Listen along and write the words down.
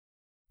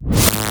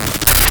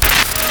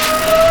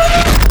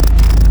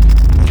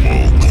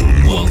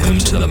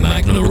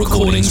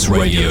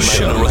Radio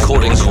Show. Magna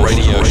Recordings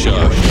Radio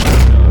Show.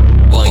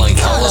 By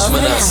Carlos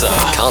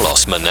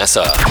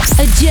Manaça.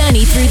 A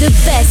journey through the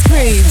best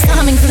grooves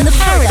coming from the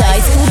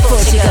paradise called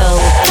Portugal.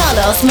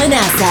 Carlos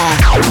Manaça.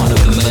 One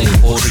of the main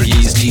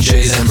Portuguese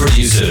DJs and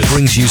producers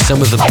brings you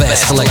some of the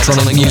best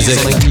electronic music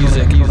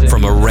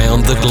from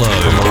around the globe.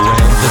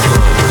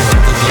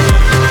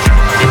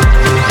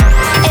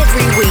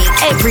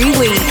 Every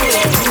week.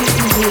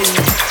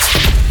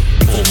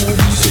 For more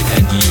music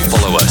and news,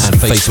 follow us at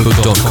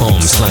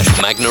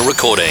facebook.com/Magna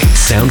Recordings,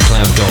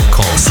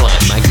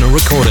 soundcloud.com/Magna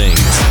Recordings,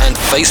 and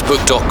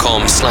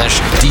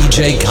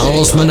facebook.com/DJ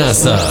Carlos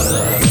Manaça.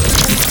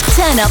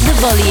 Turn up the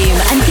volume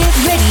and get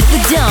ready for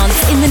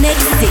dance in the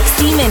next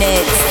 60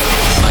 minutes.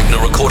 Magna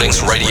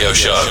Recordings Radio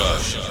Show.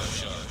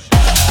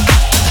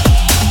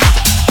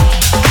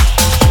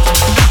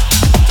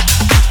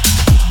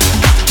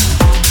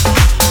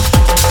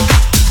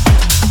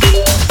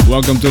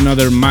 Welcome to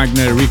another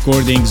Magna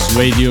Recordings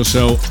Radio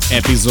Show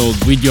episode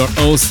with your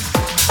host.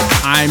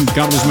 I'm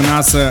Carlos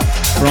Manaça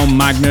from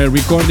Magna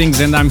Recordings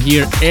and I'm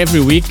here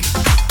every week.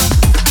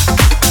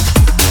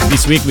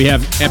 This week we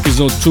have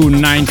episode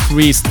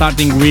 293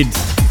 starting with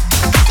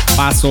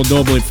Paso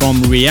Doble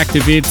from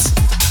Reactive Hits,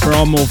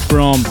 promo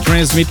from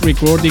Transmit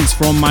Recordings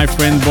from my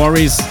friend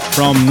Boris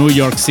from New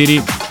York City.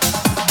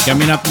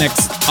 Coming up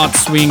next, Hot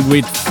Swing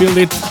with Feel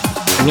It,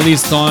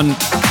 released on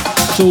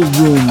Tool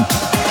Room.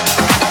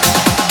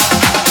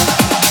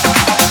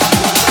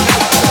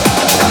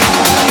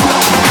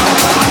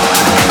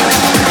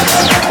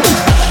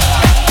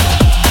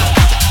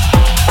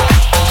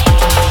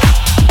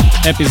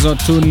 Episode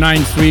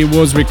 293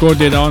 was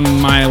recorded on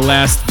my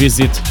last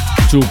visit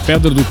to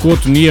Pedra do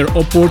Couto near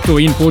Porto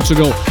in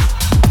Portugal,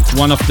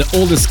 one of the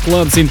oldest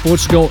clubs in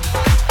Portugal.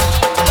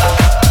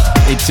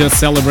 It just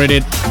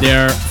celebrated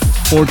their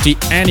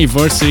 40th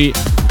anniversary.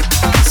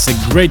 It's a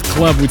great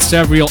club with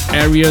several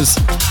areas,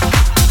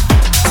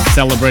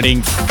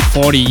 celebrating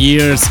 40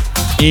 years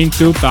in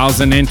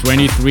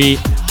 2023.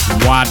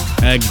 What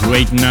a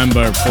great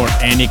number for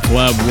any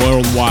club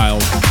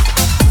worldwide.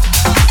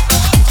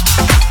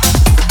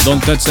 Don't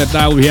touch that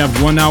dial, we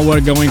have 1 hour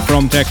going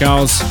from Tech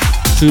House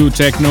to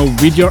Techno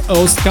with your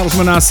host Carlos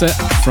Manaça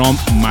from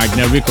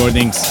Magna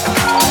Recordings.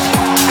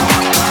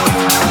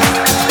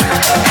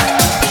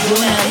 You're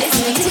now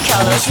listening to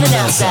Carlos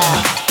Manaça.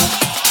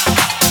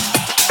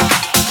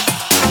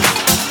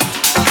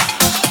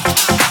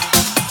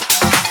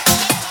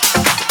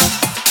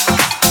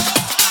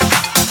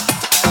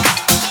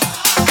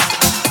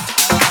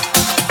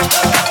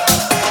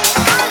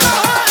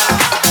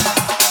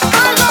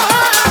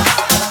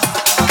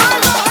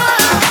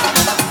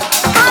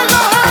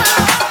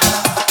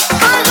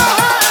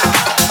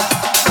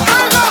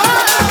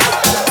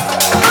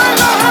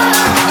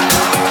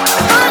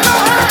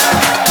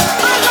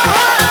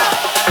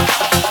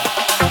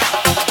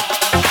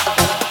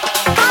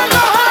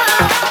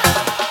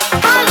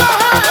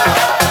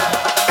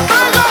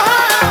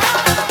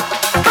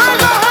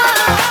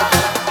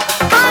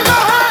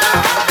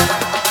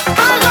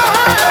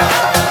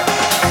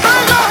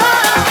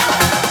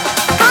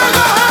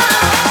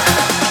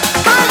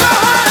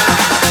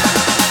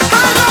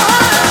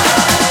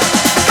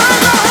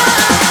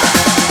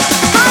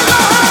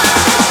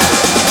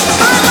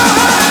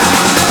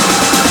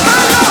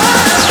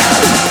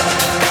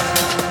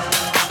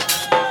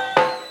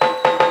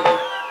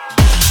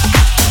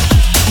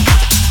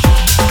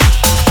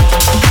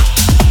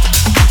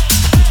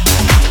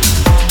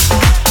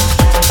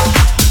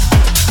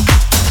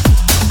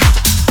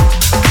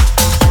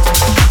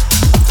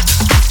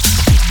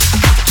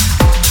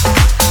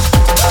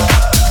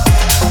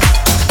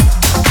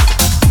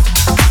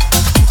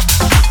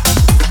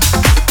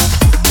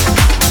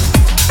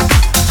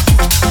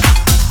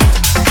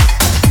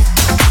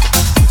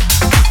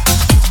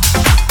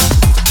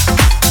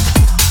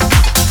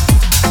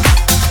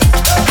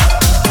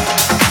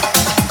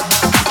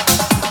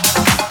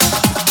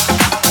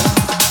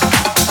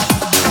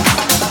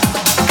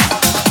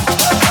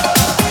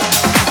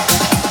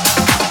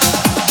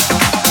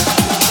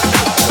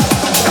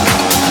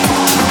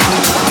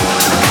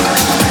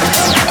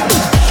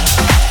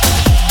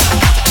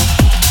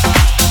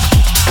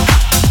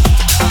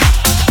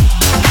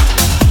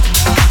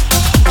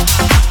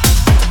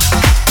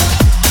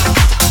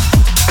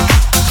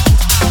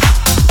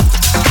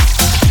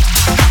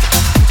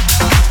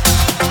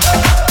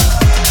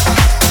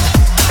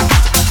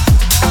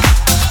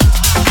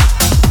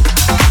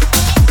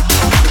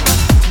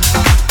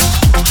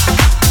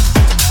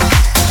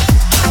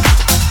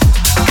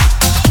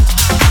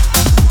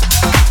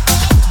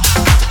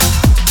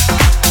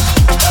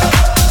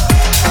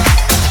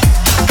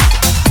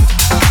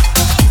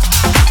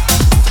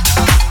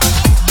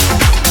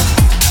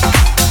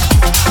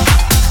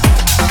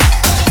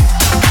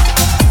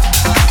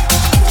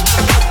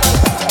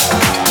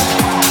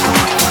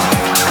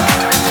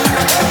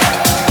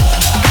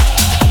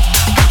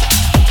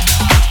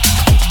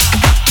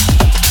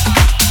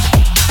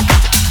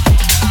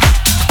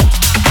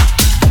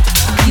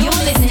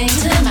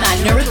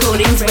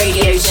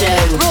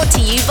 brought to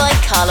you by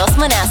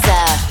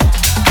Manaça.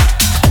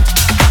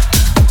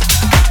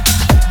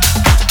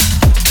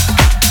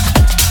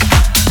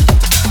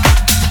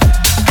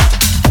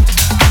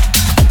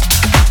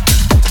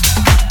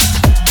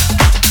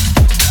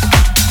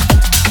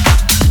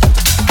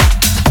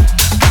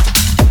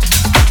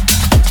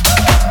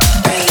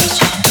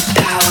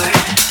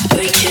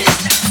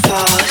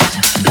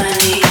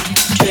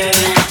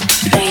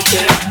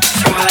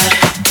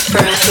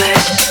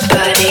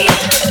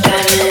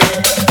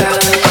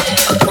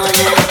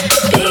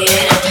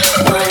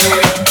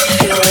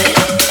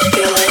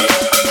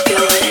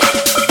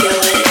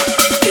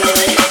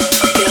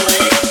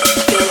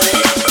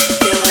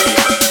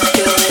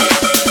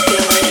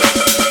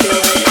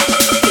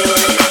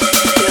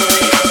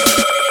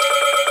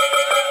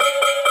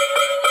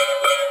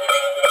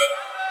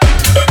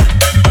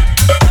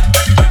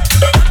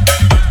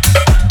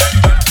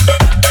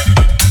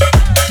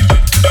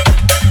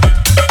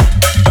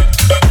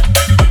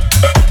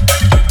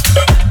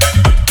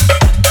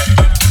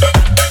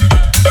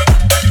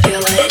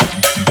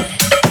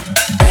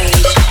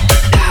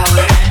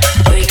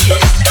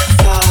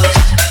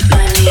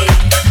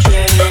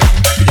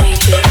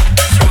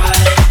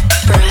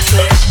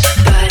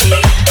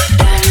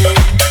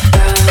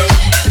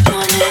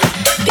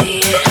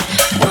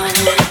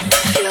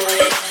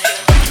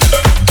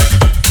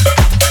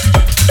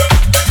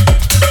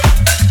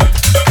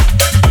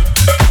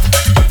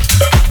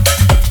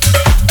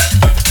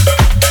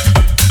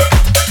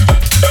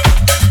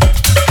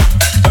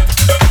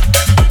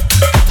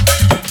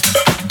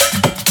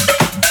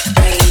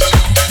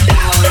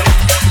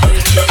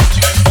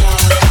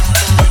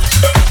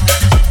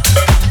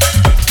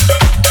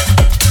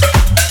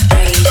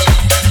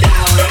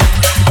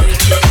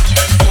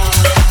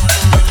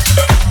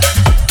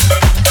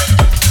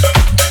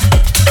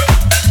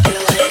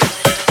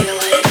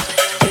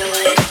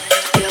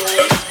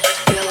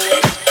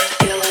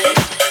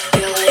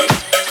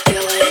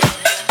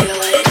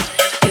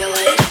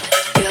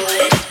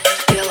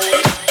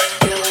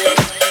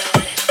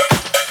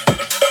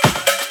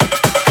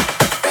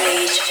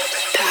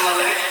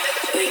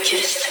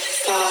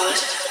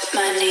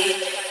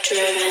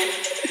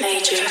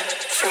 Major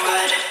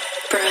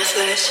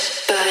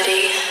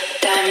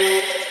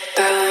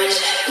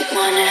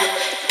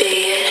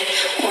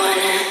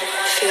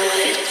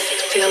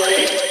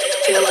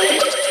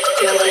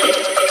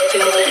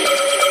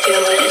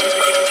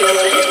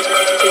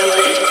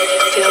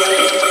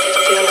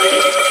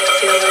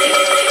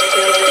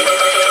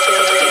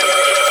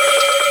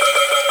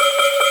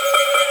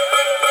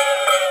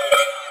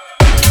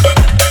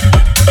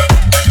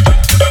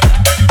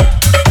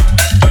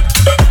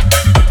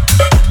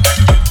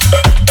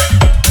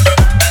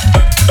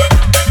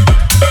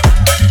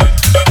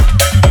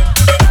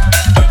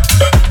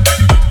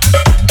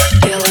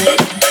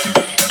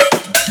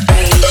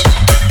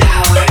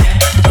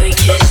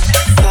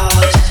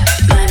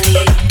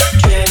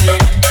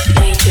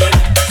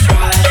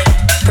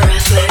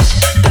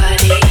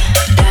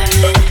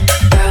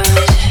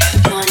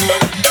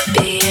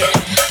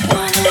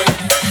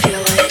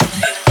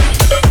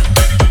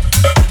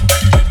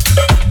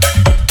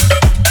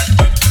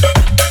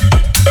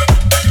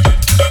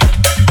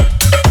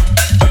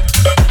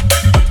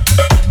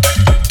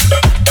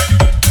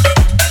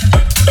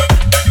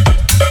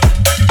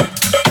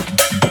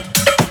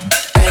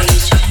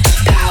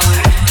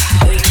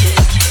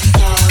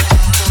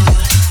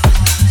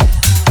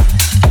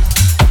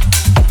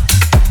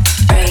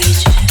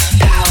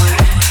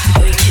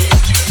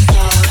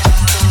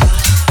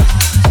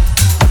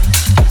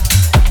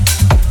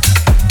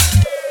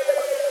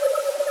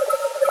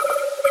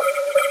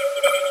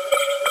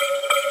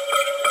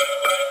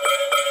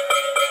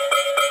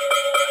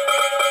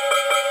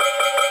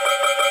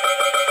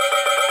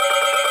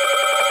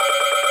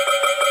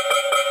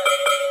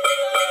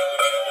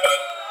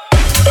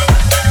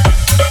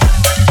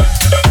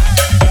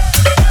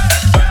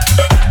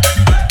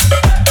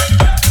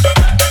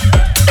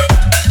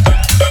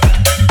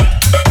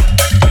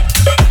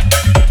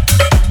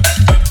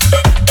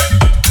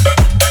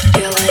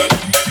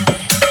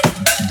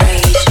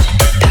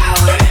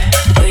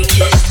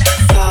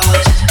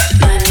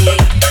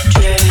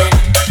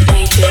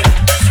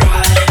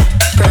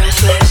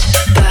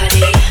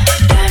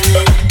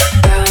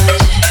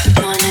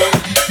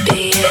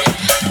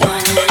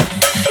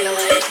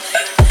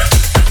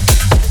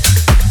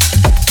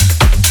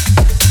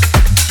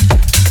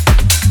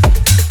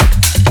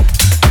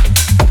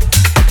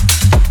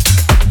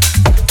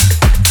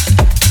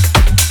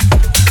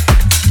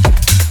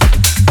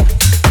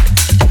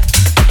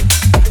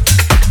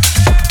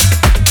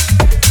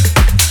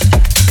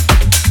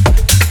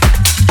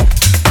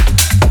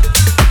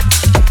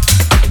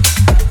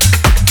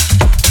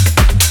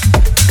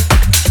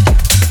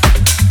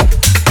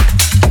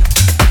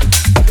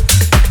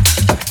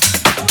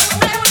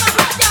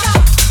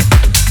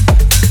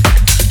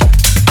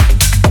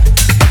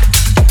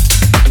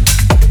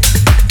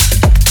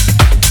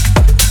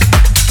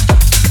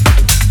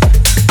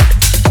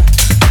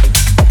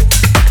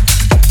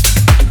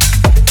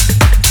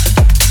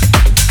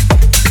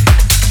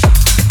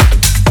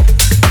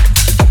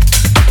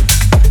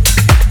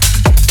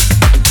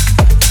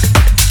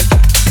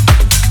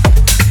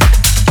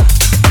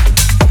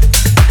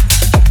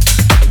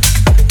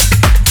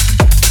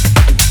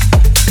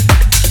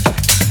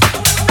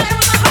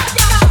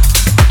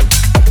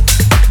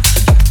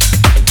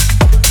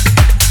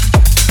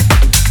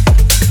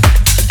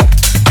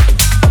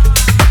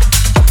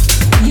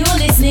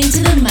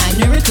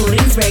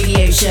Grooves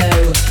radio show.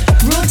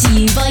 Brought to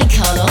you by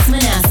Carlos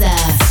Manaça.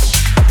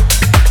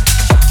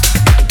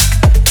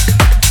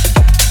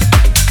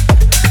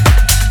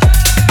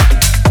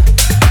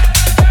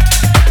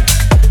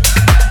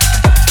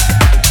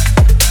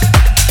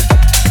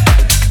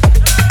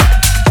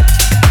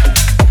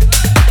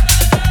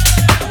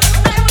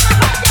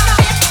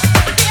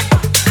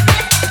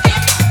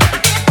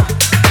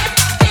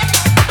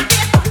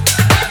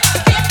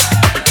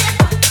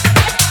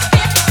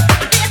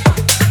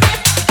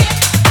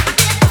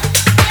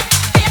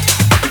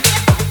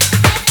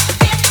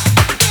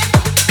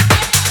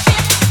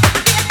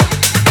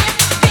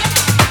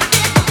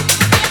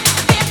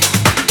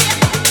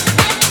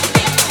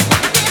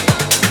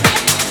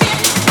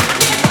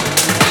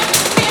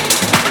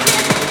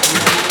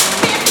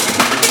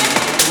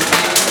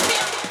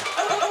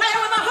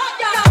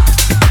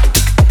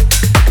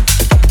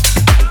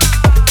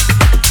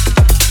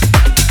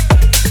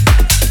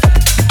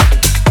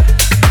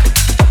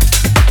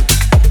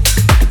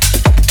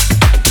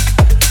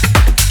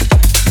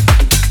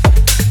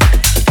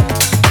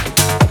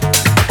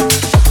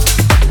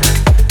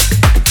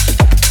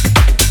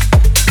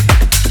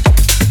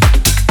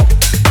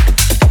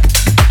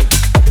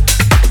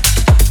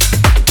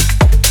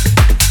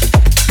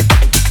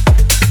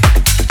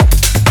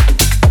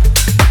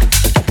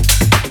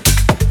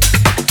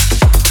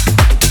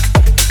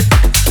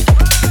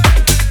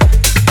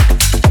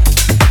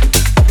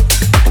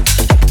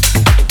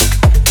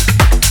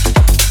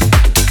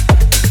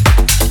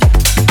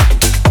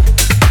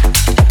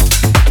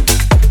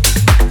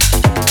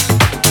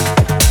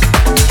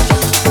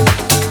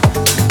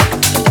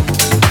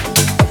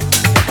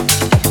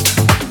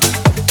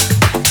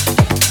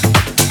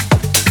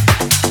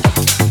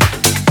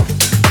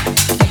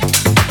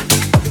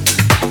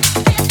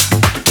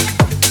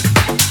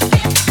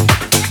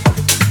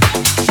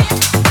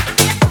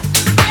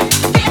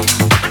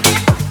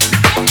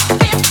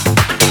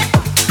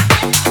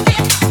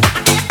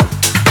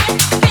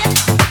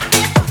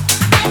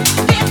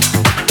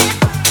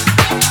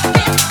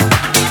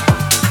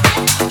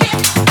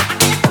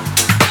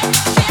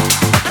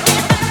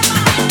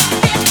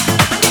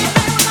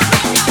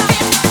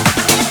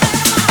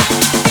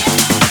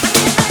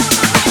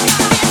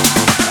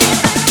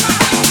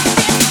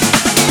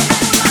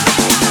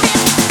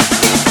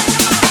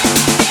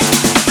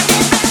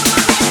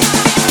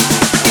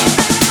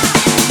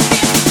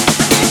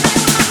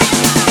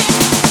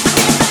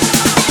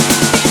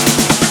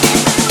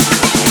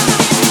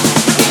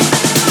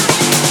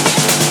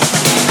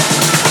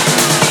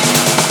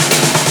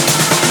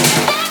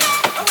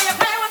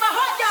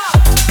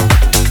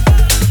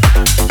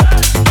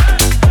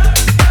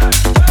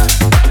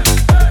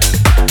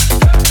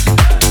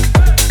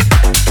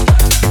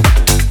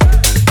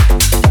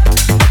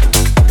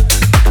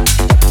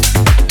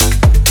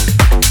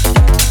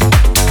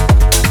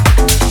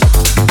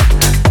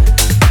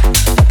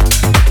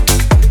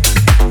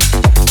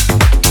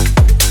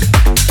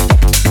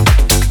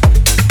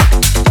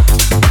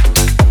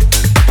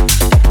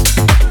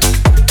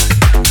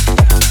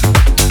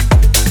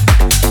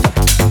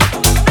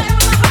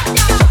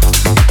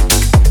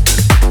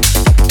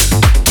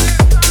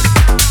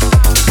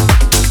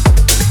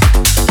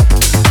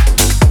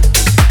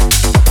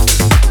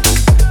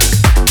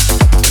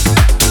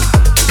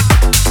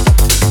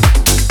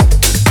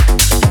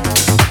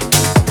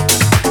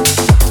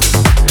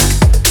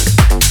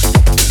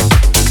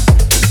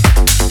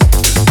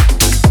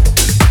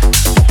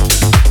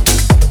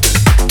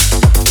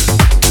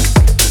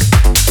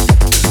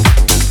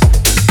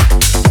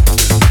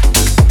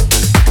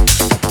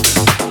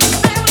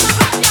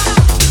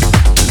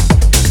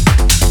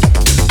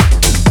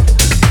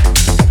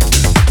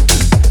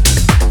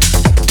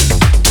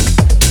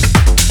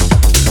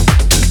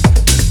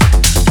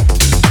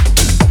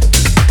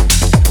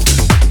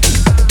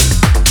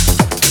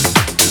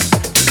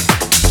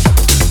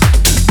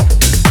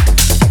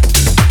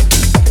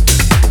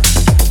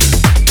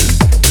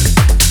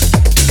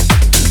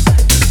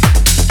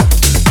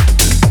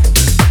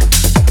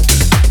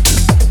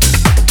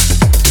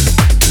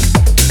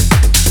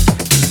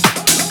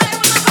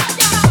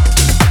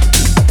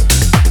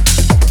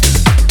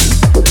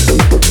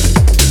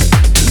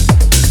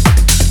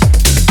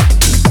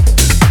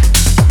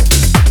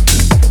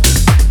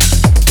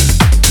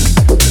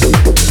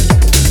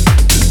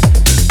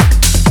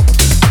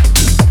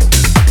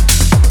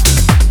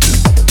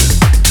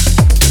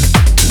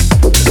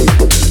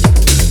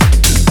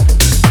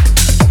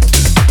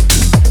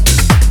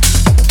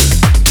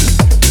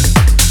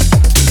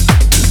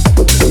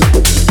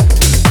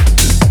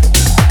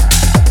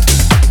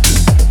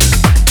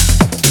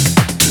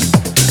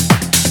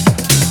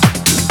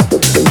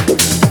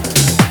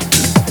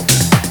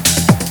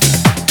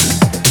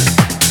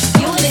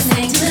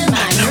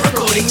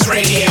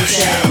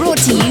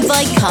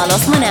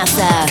 Carlos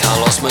Manaça.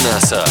 Carlos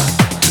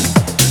Manaça.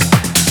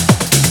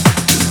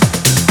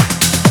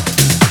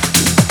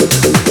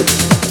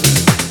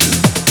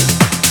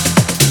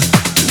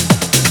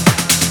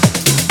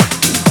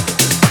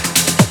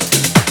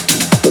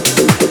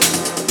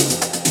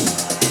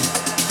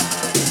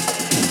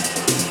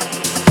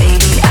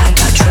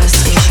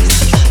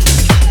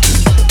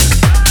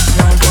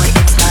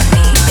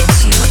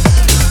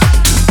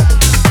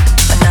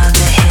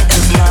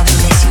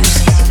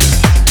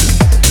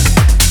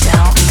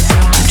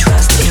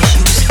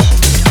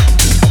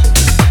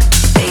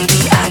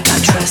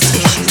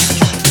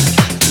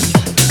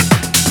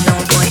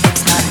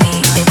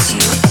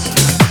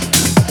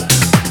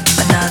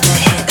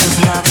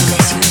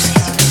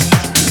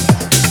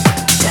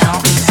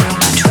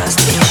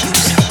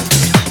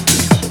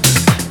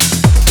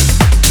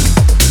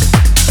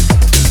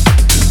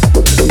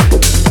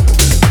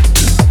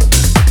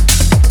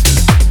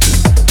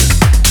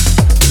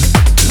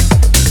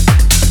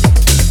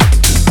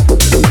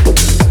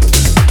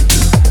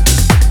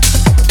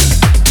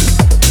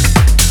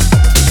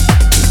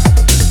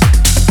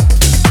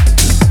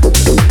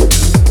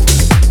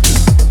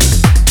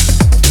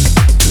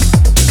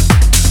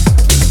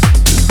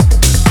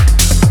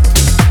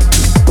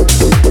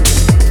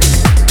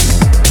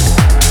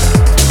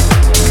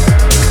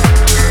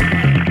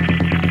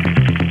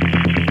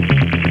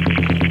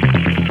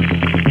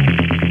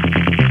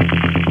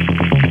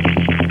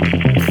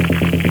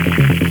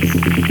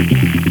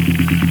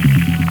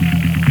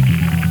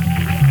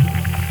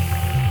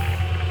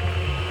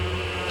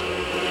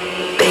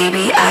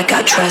 I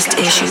got trust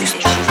issues.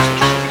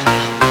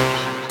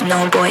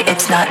 No boy,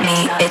 it's not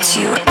me, it's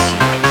you.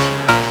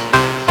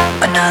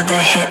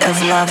 Another hit of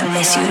love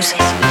misuse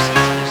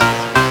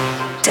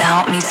to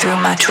help me through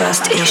my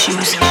trust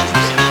issues.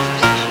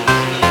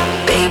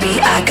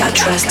 Baby, I got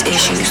trust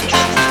issues.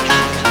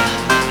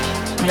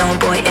 No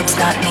boy, it's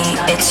not me,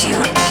 it's you.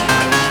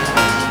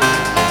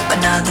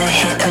 Another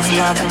hit of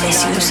love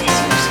misuse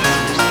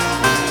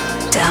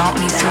to help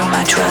me through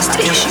my trust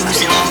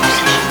issues.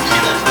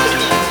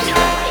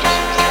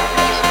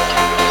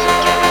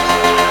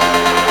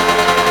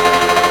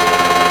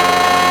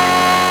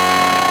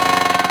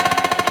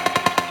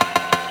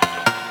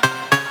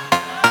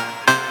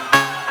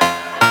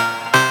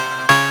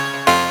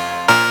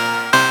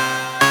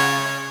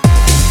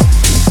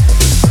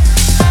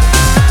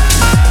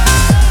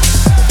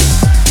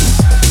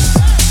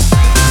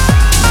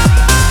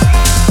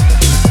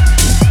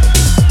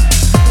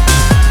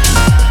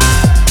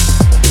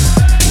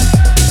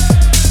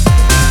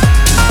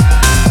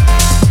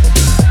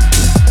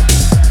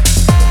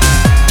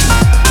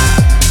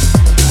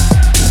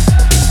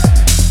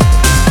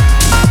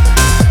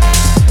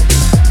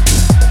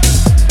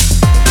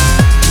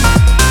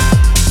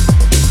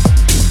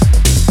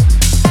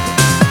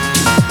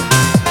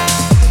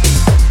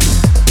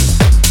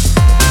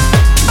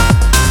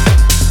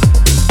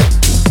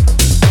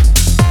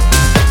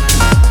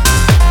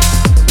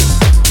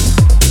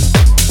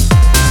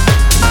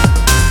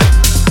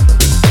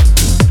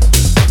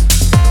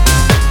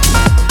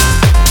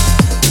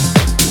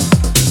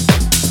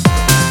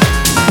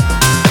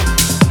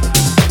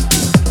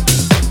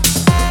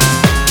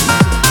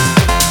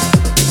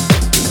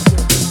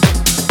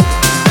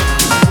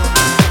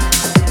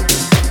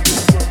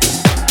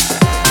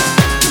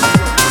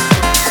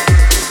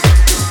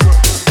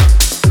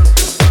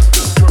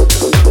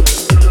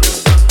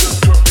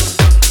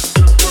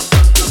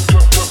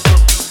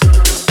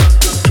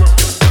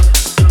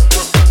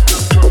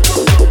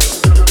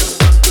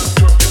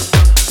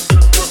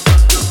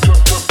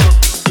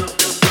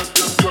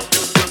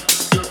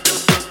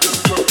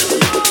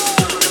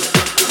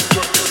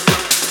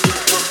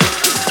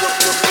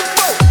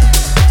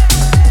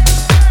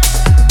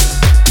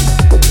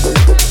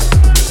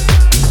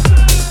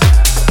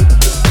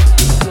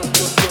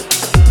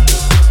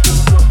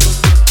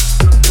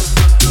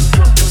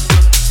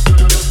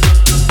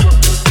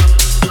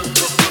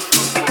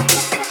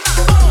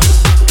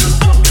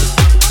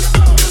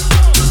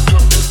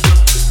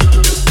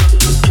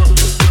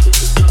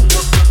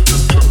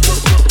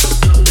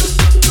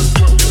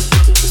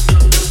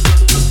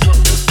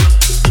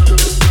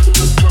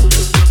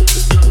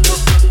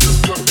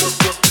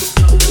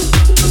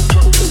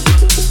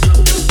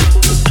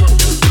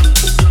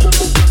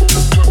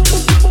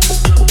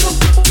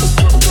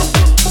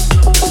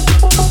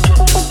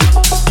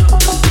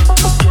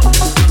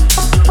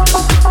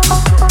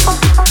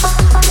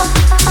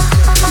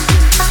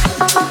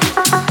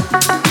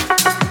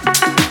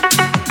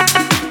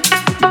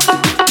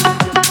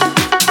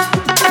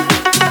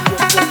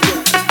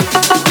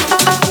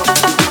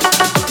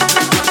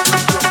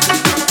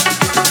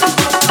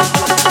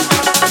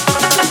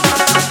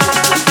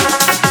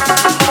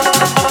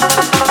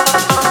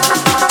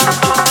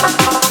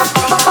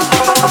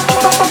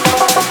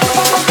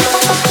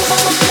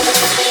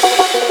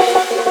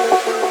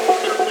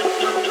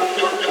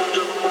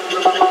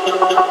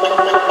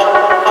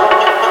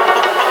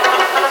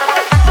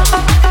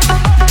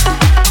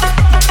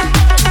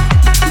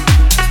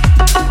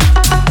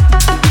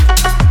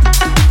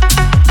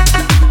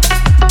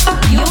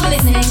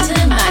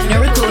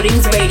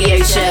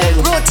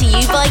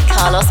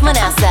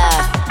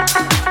 Manaça.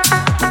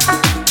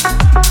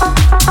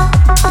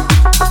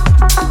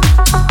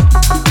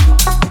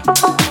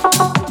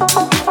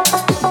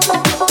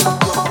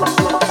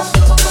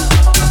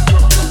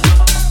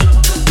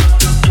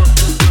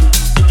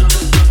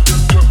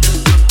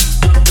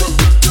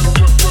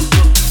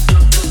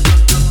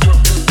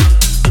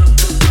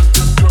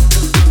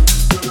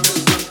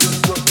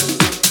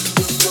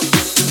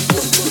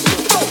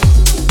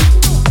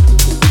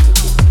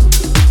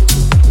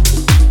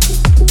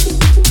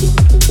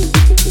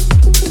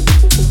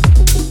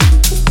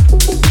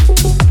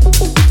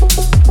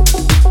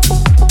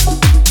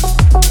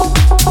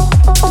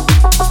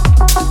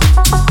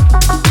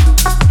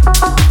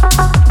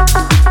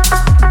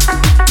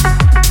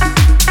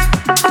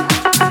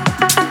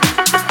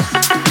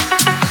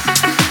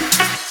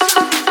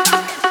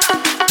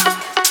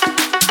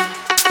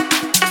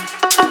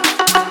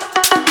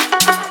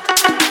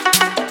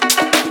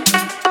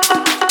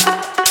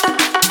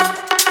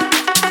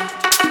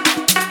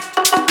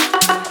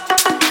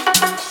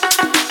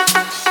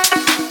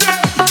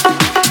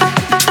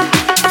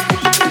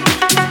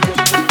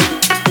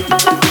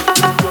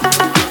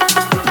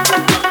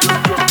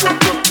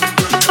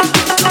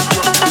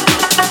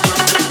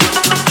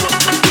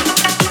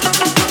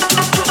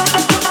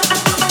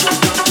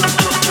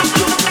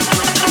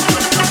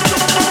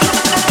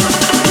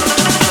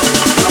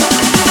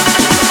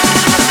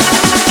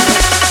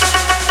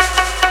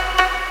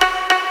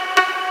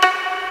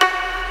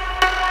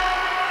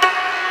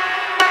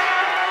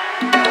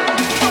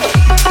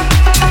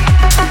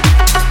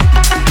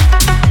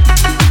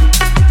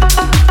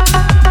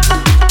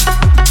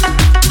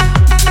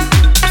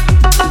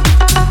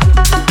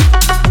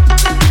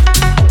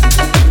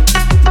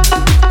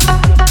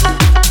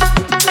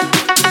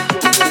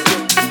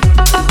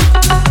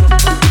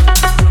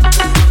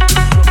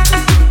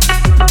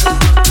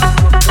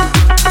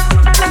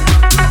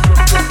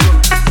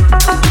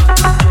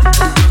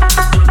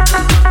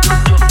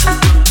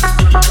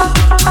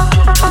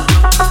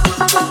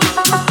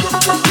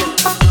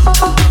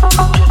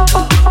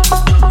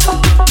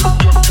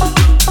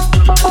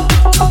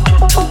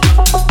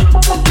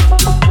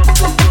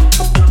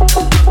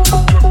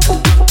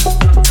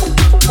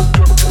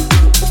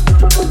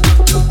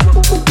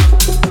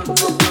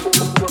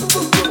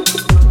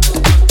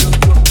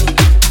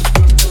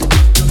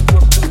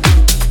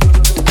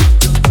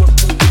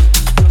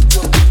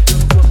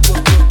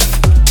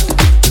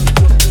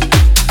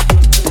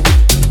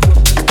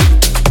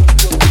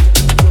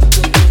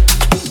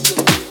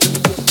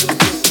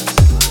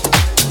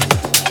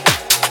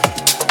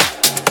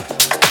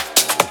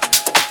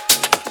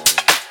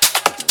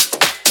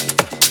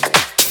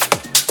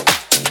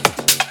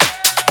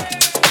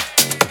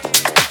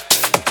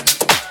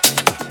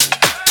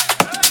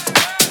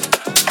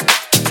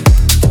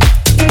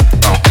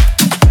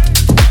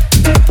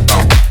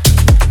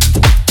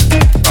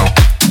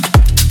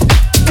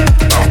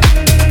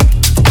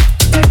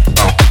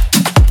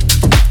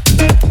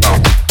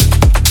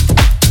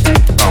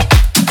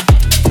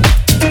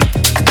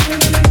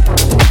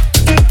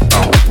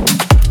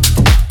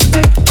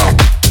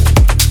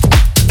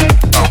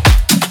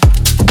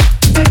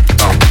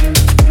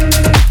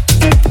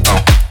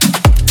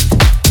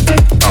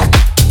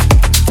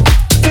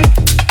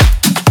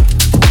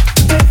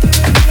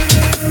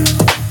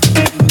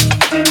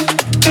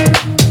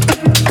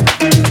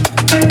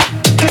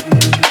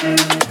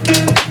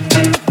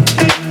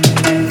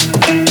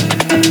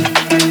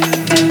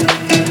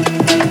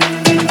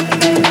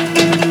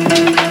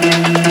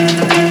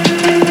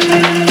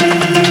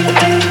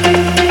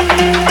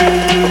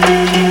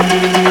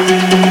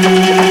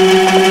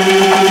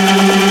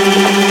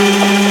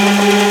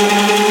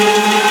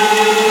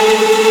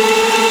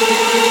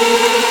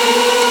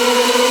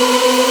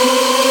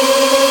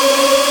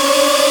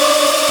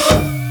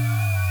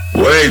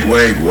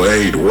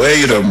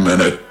 Wait a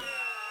minute.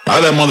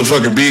 How that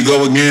motherfucking beat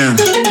go again?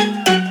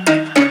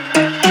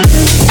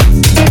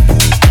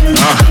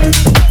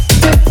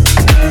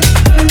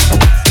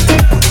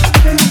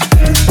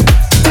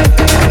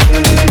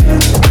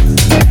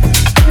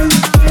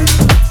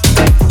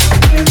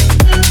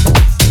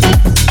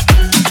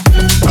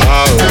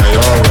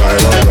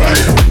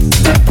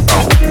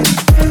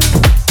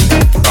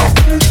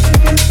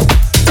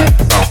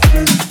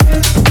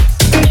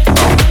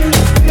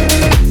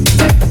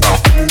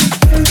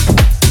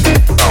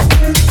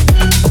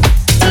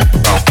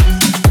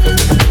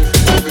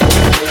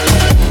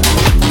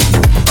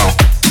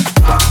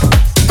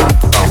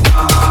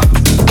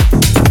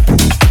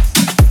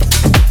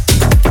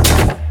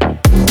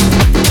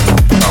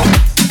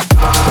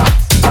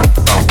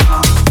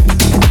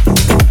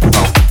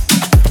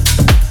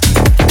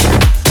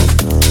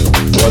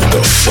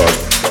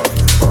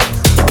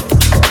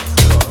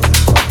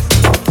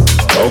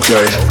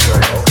 Okay.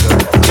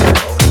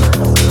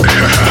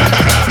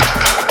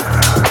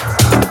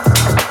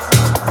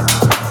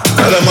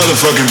 How that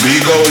motherfucking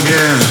beat go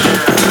again?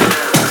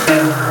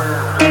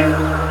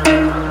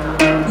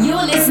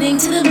 You're listening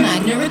to the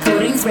Magna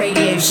Recordings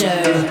radio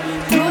show,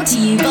 brought to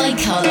you by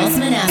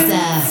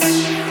Manaça.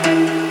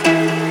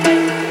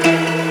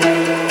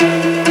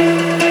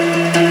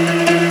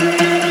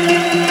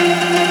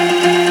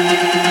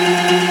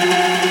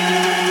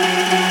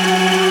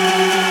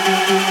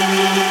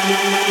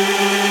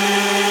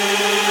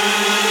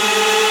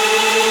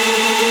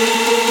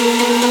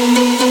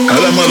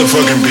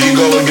 Motherfucking beat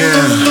go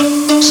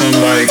again.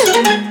 Something like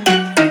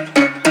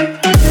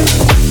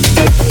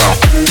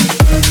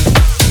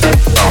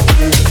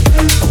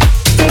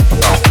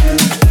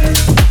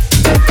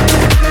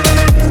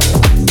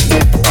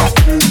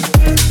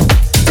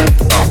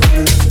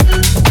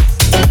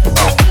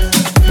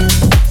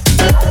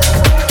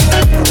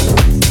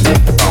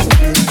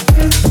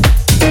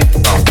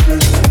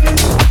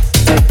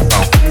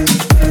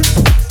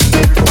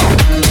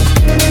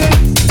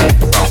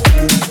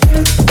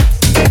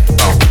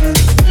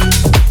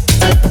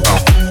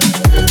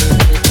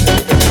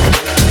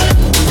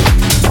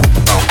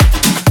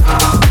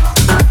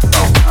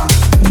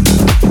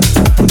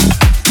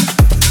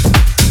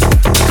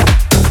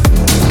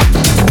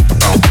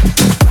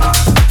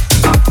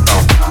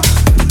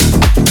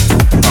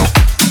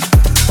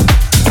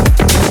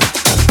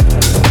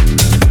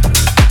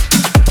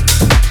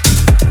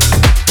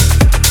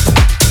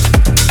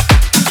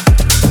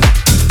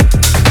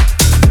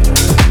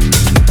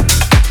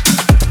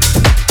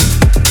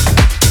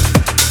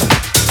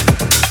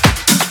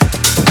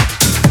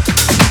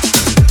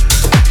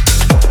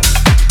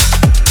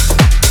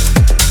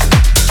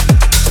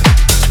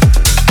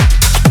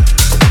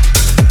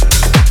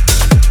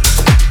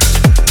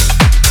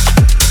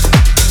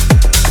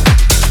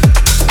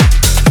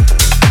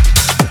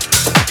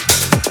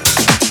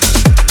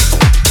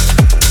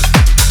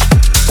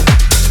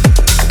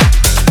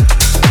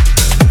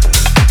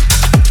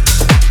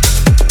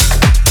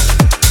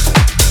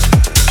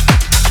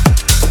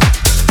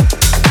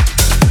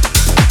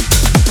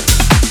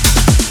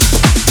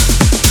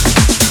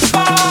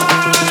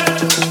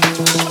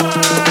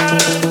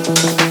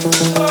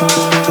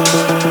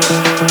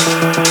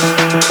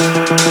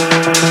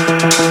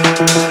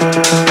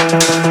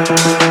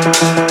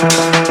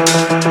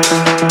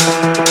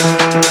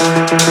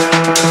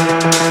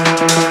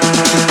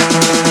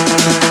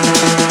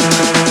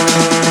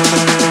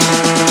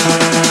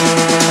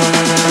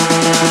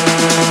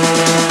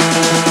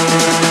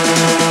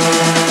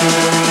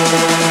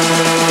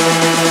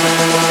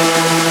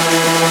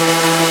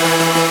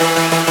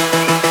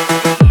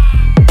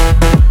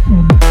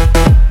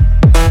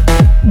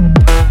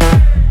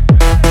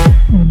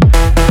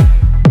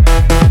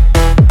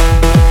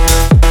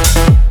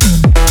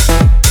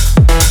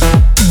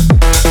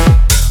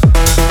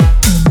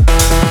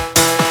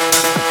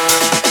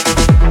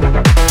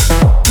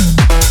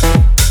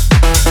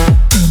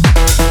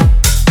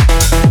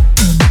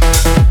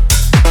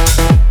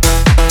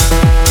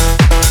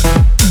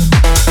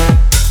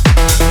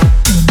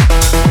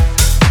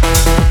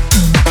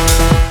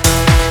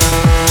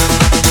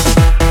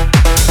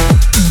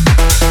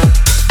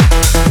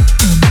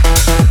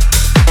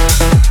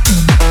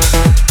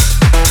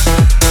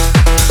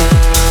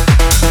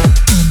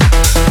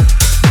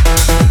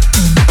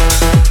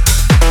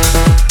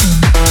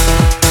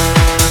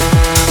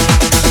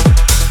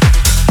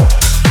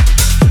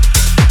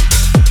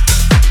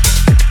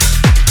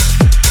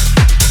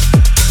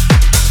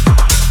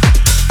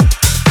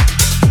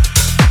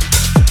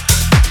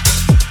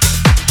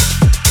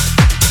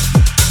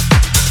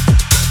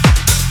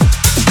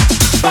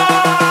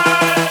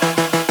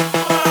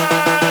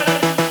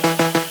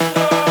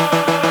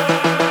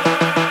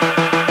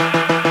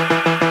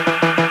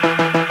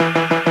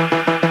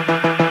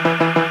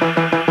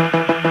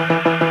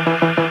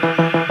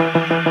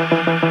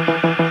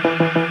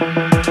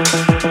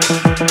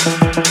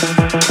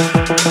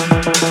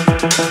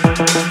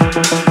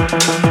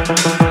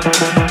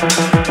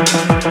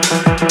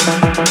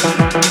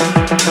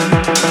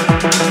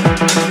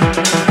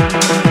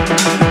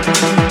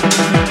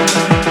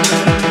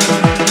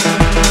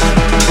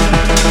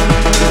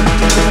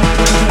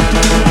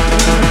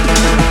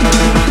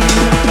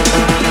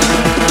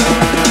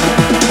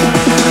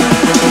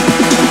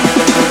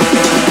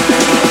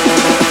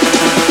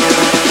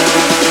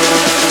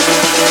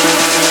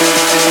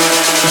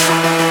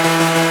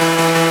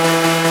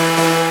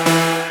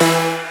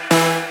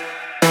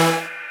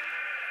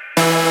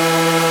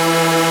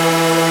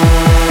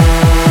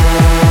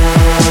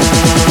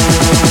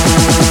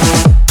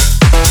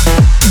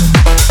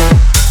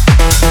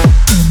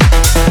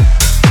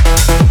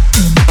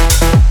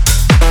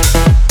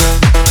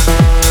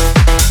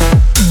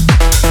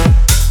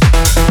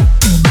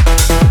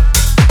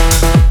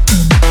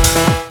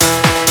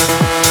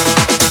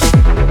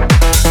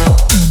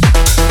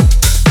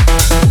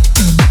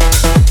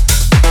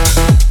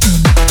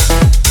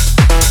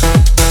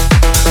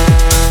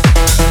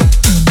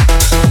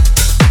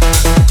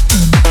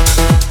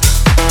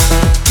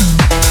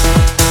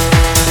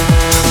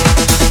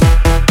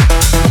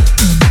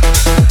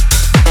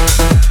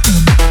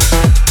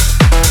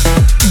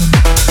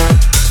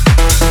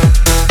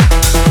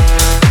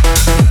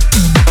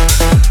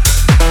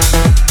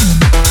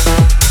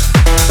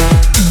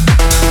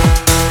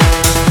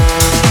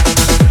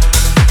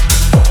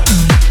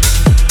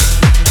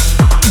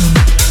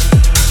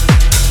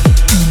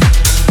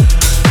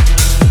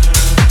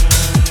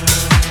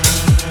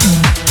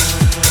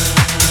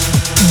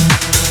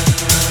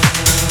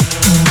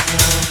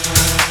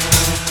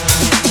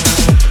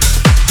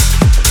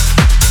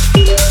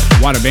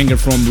banger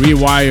from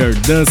Rewire,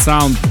 The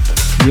Sound,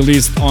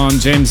 released on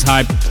James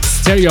Hype,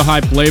 Stereo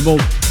Hype label.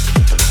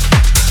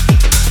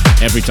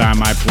 Every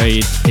time I play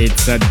it,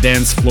 it's a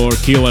dance floor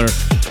killer.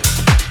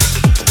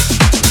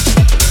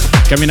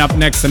 Coming up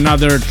next,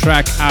 another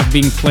track I've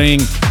been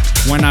playing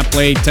when I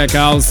play Tech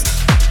House,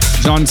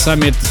 John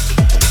Summit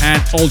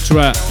and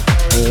Ultra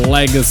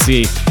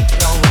Legacy.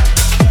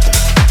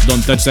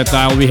 Don't touch that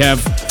dial, we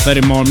have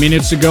 30 more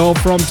minutes to go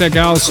from Tech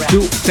House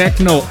to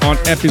Techno on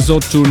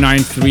episode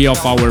 293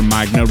 of our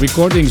Magna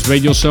Recordings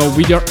radio show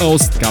with your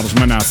host, Carlos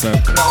Manaça.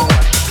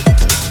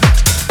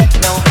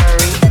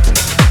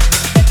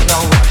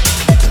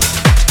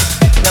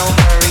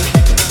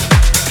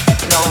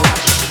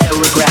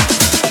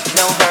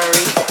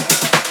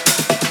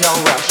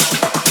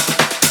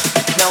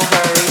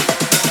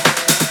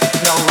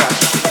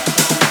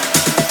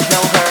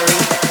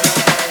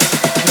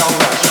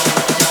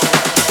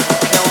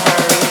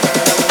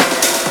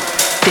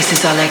 This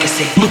is our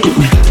legacy. Look at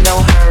me.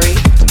 No hurry,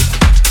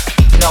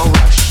 no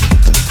rush.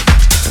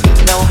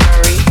 No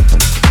hurry,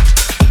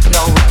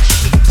 no rush.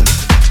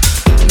 No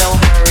hurry,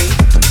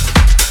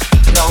 no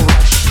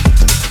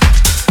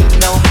rush. No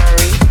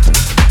hurry,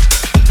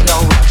 no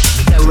rush.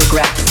 No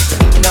regrets.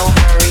 No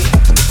hurry,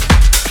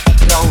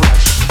 no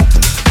rush.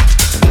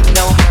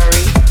 No hurry,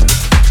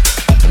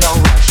 no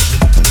rush.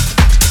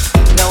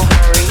 No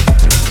hurry,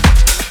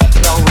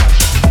 no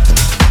rush.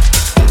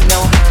 No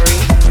hurry,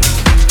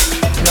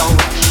 no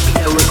rush.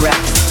 No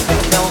regrets.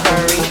 No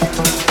hurry,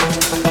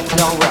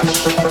 no rush.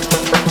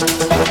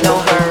 No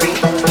hurry,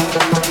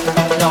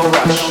 no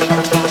rush.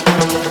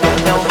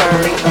 No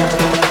hurry,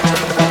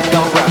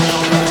 no rush.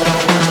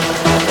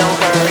 No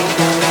hurry.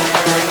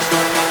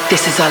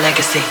 This is our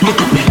legacy. Look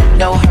at me.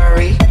 No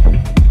hurry,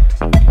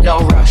 no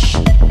rush.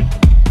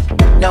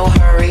 No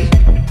hurry,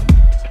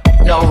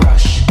 no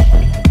rush.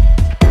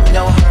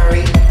 No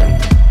hurry,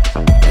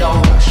 no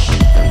rush.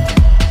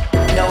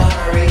 No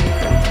hurry,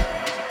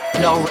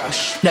 no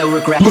rush. No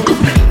regret. Look at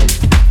me.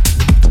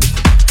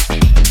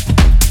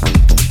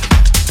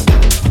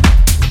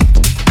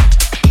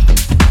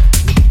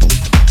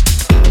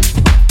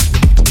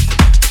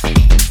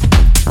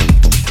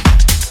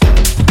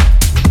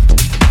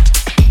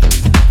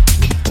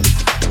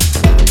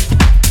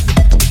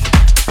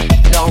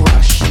 No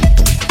rush.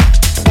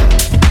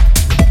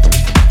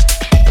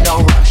 No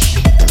rush. No rush.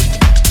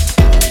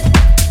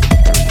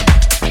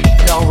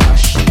 No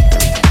rush.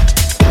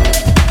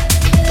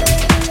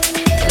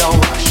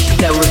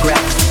 No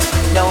regrets.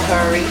 No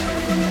hurry.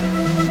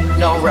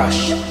 No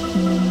rush.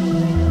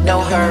 No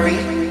hurry.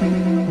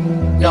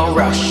 No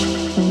rush.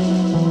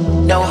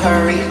 No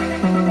hurry.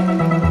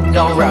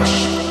 No rush.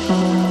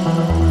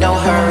 No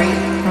hurry.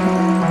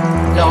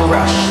 No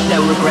rush. No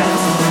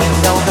regrets.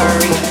 No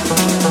hurry.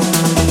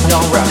 No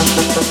rush.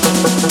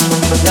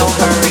 No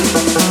hurry.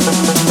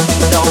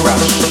 No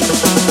rush.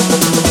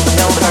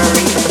 No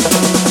hurry.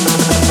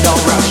 No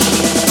rush.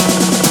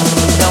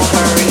 No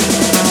hurry.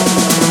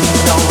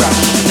 No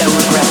rush. No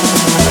regrets.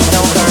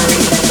 No hurry.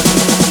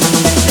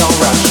 No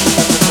rush.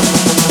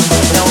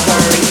 No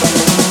hurry.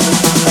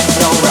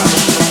 No rush.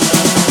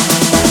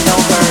 No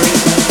hurry.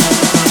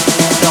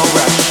 No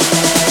rush.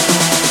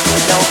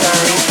 No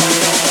hurry.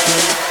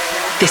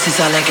 This is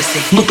our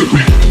legacy. Look at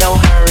me. No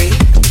hurry.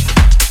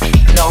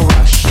 No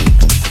rush.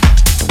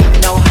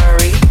 No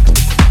hurry.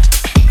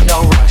 No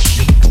rush.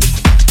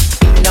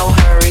 No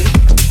hurry.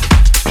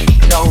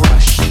 No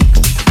rush.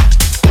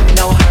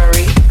 No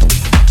hurry.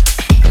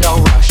 No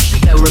rush.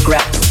 No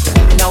regrets.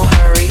 No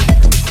hurry.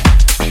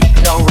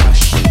 No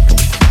rush.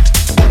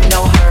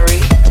 No hurry.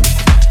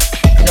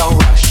 No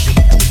rush.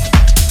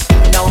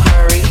 No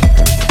hurry.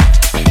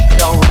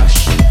 No rush.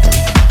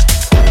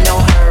 No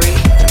hurry.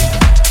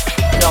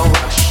 No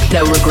rush.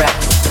 No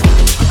regrets.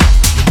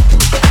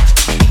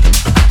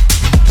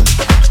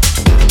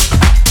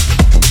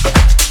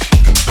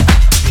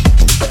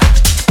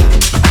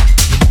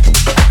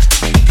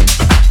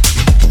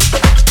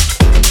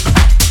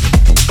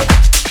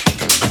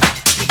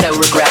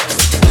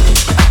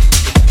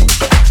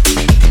 No regrets.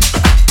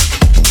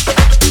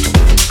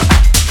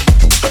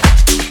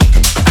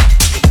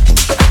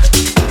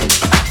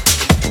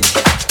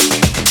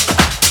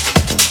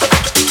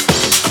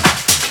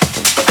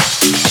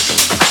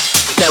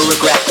 No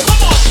regrets.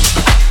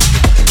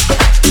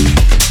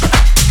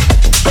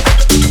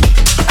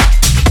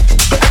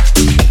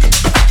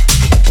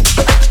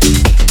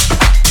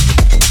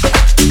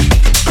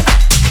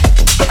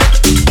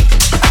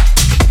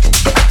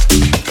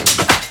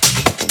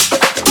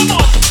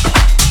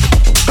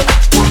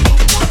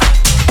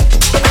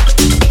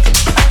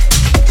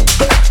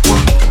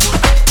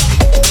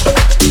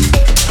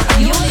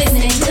 You're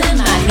listening to the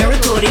Magna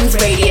Recordings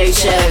radio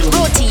show,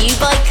 brought to you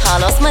by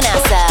Carlos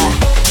Manaça.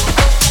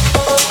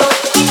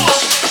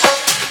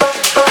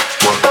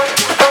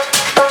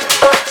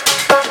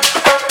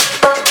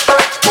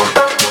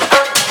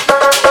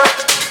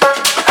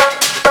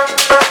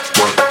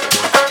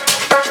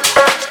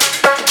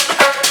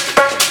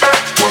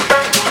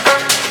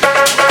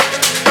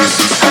 This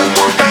is for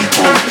my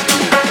people.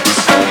 This is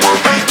for my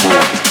people.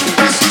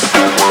 This is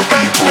for my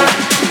people.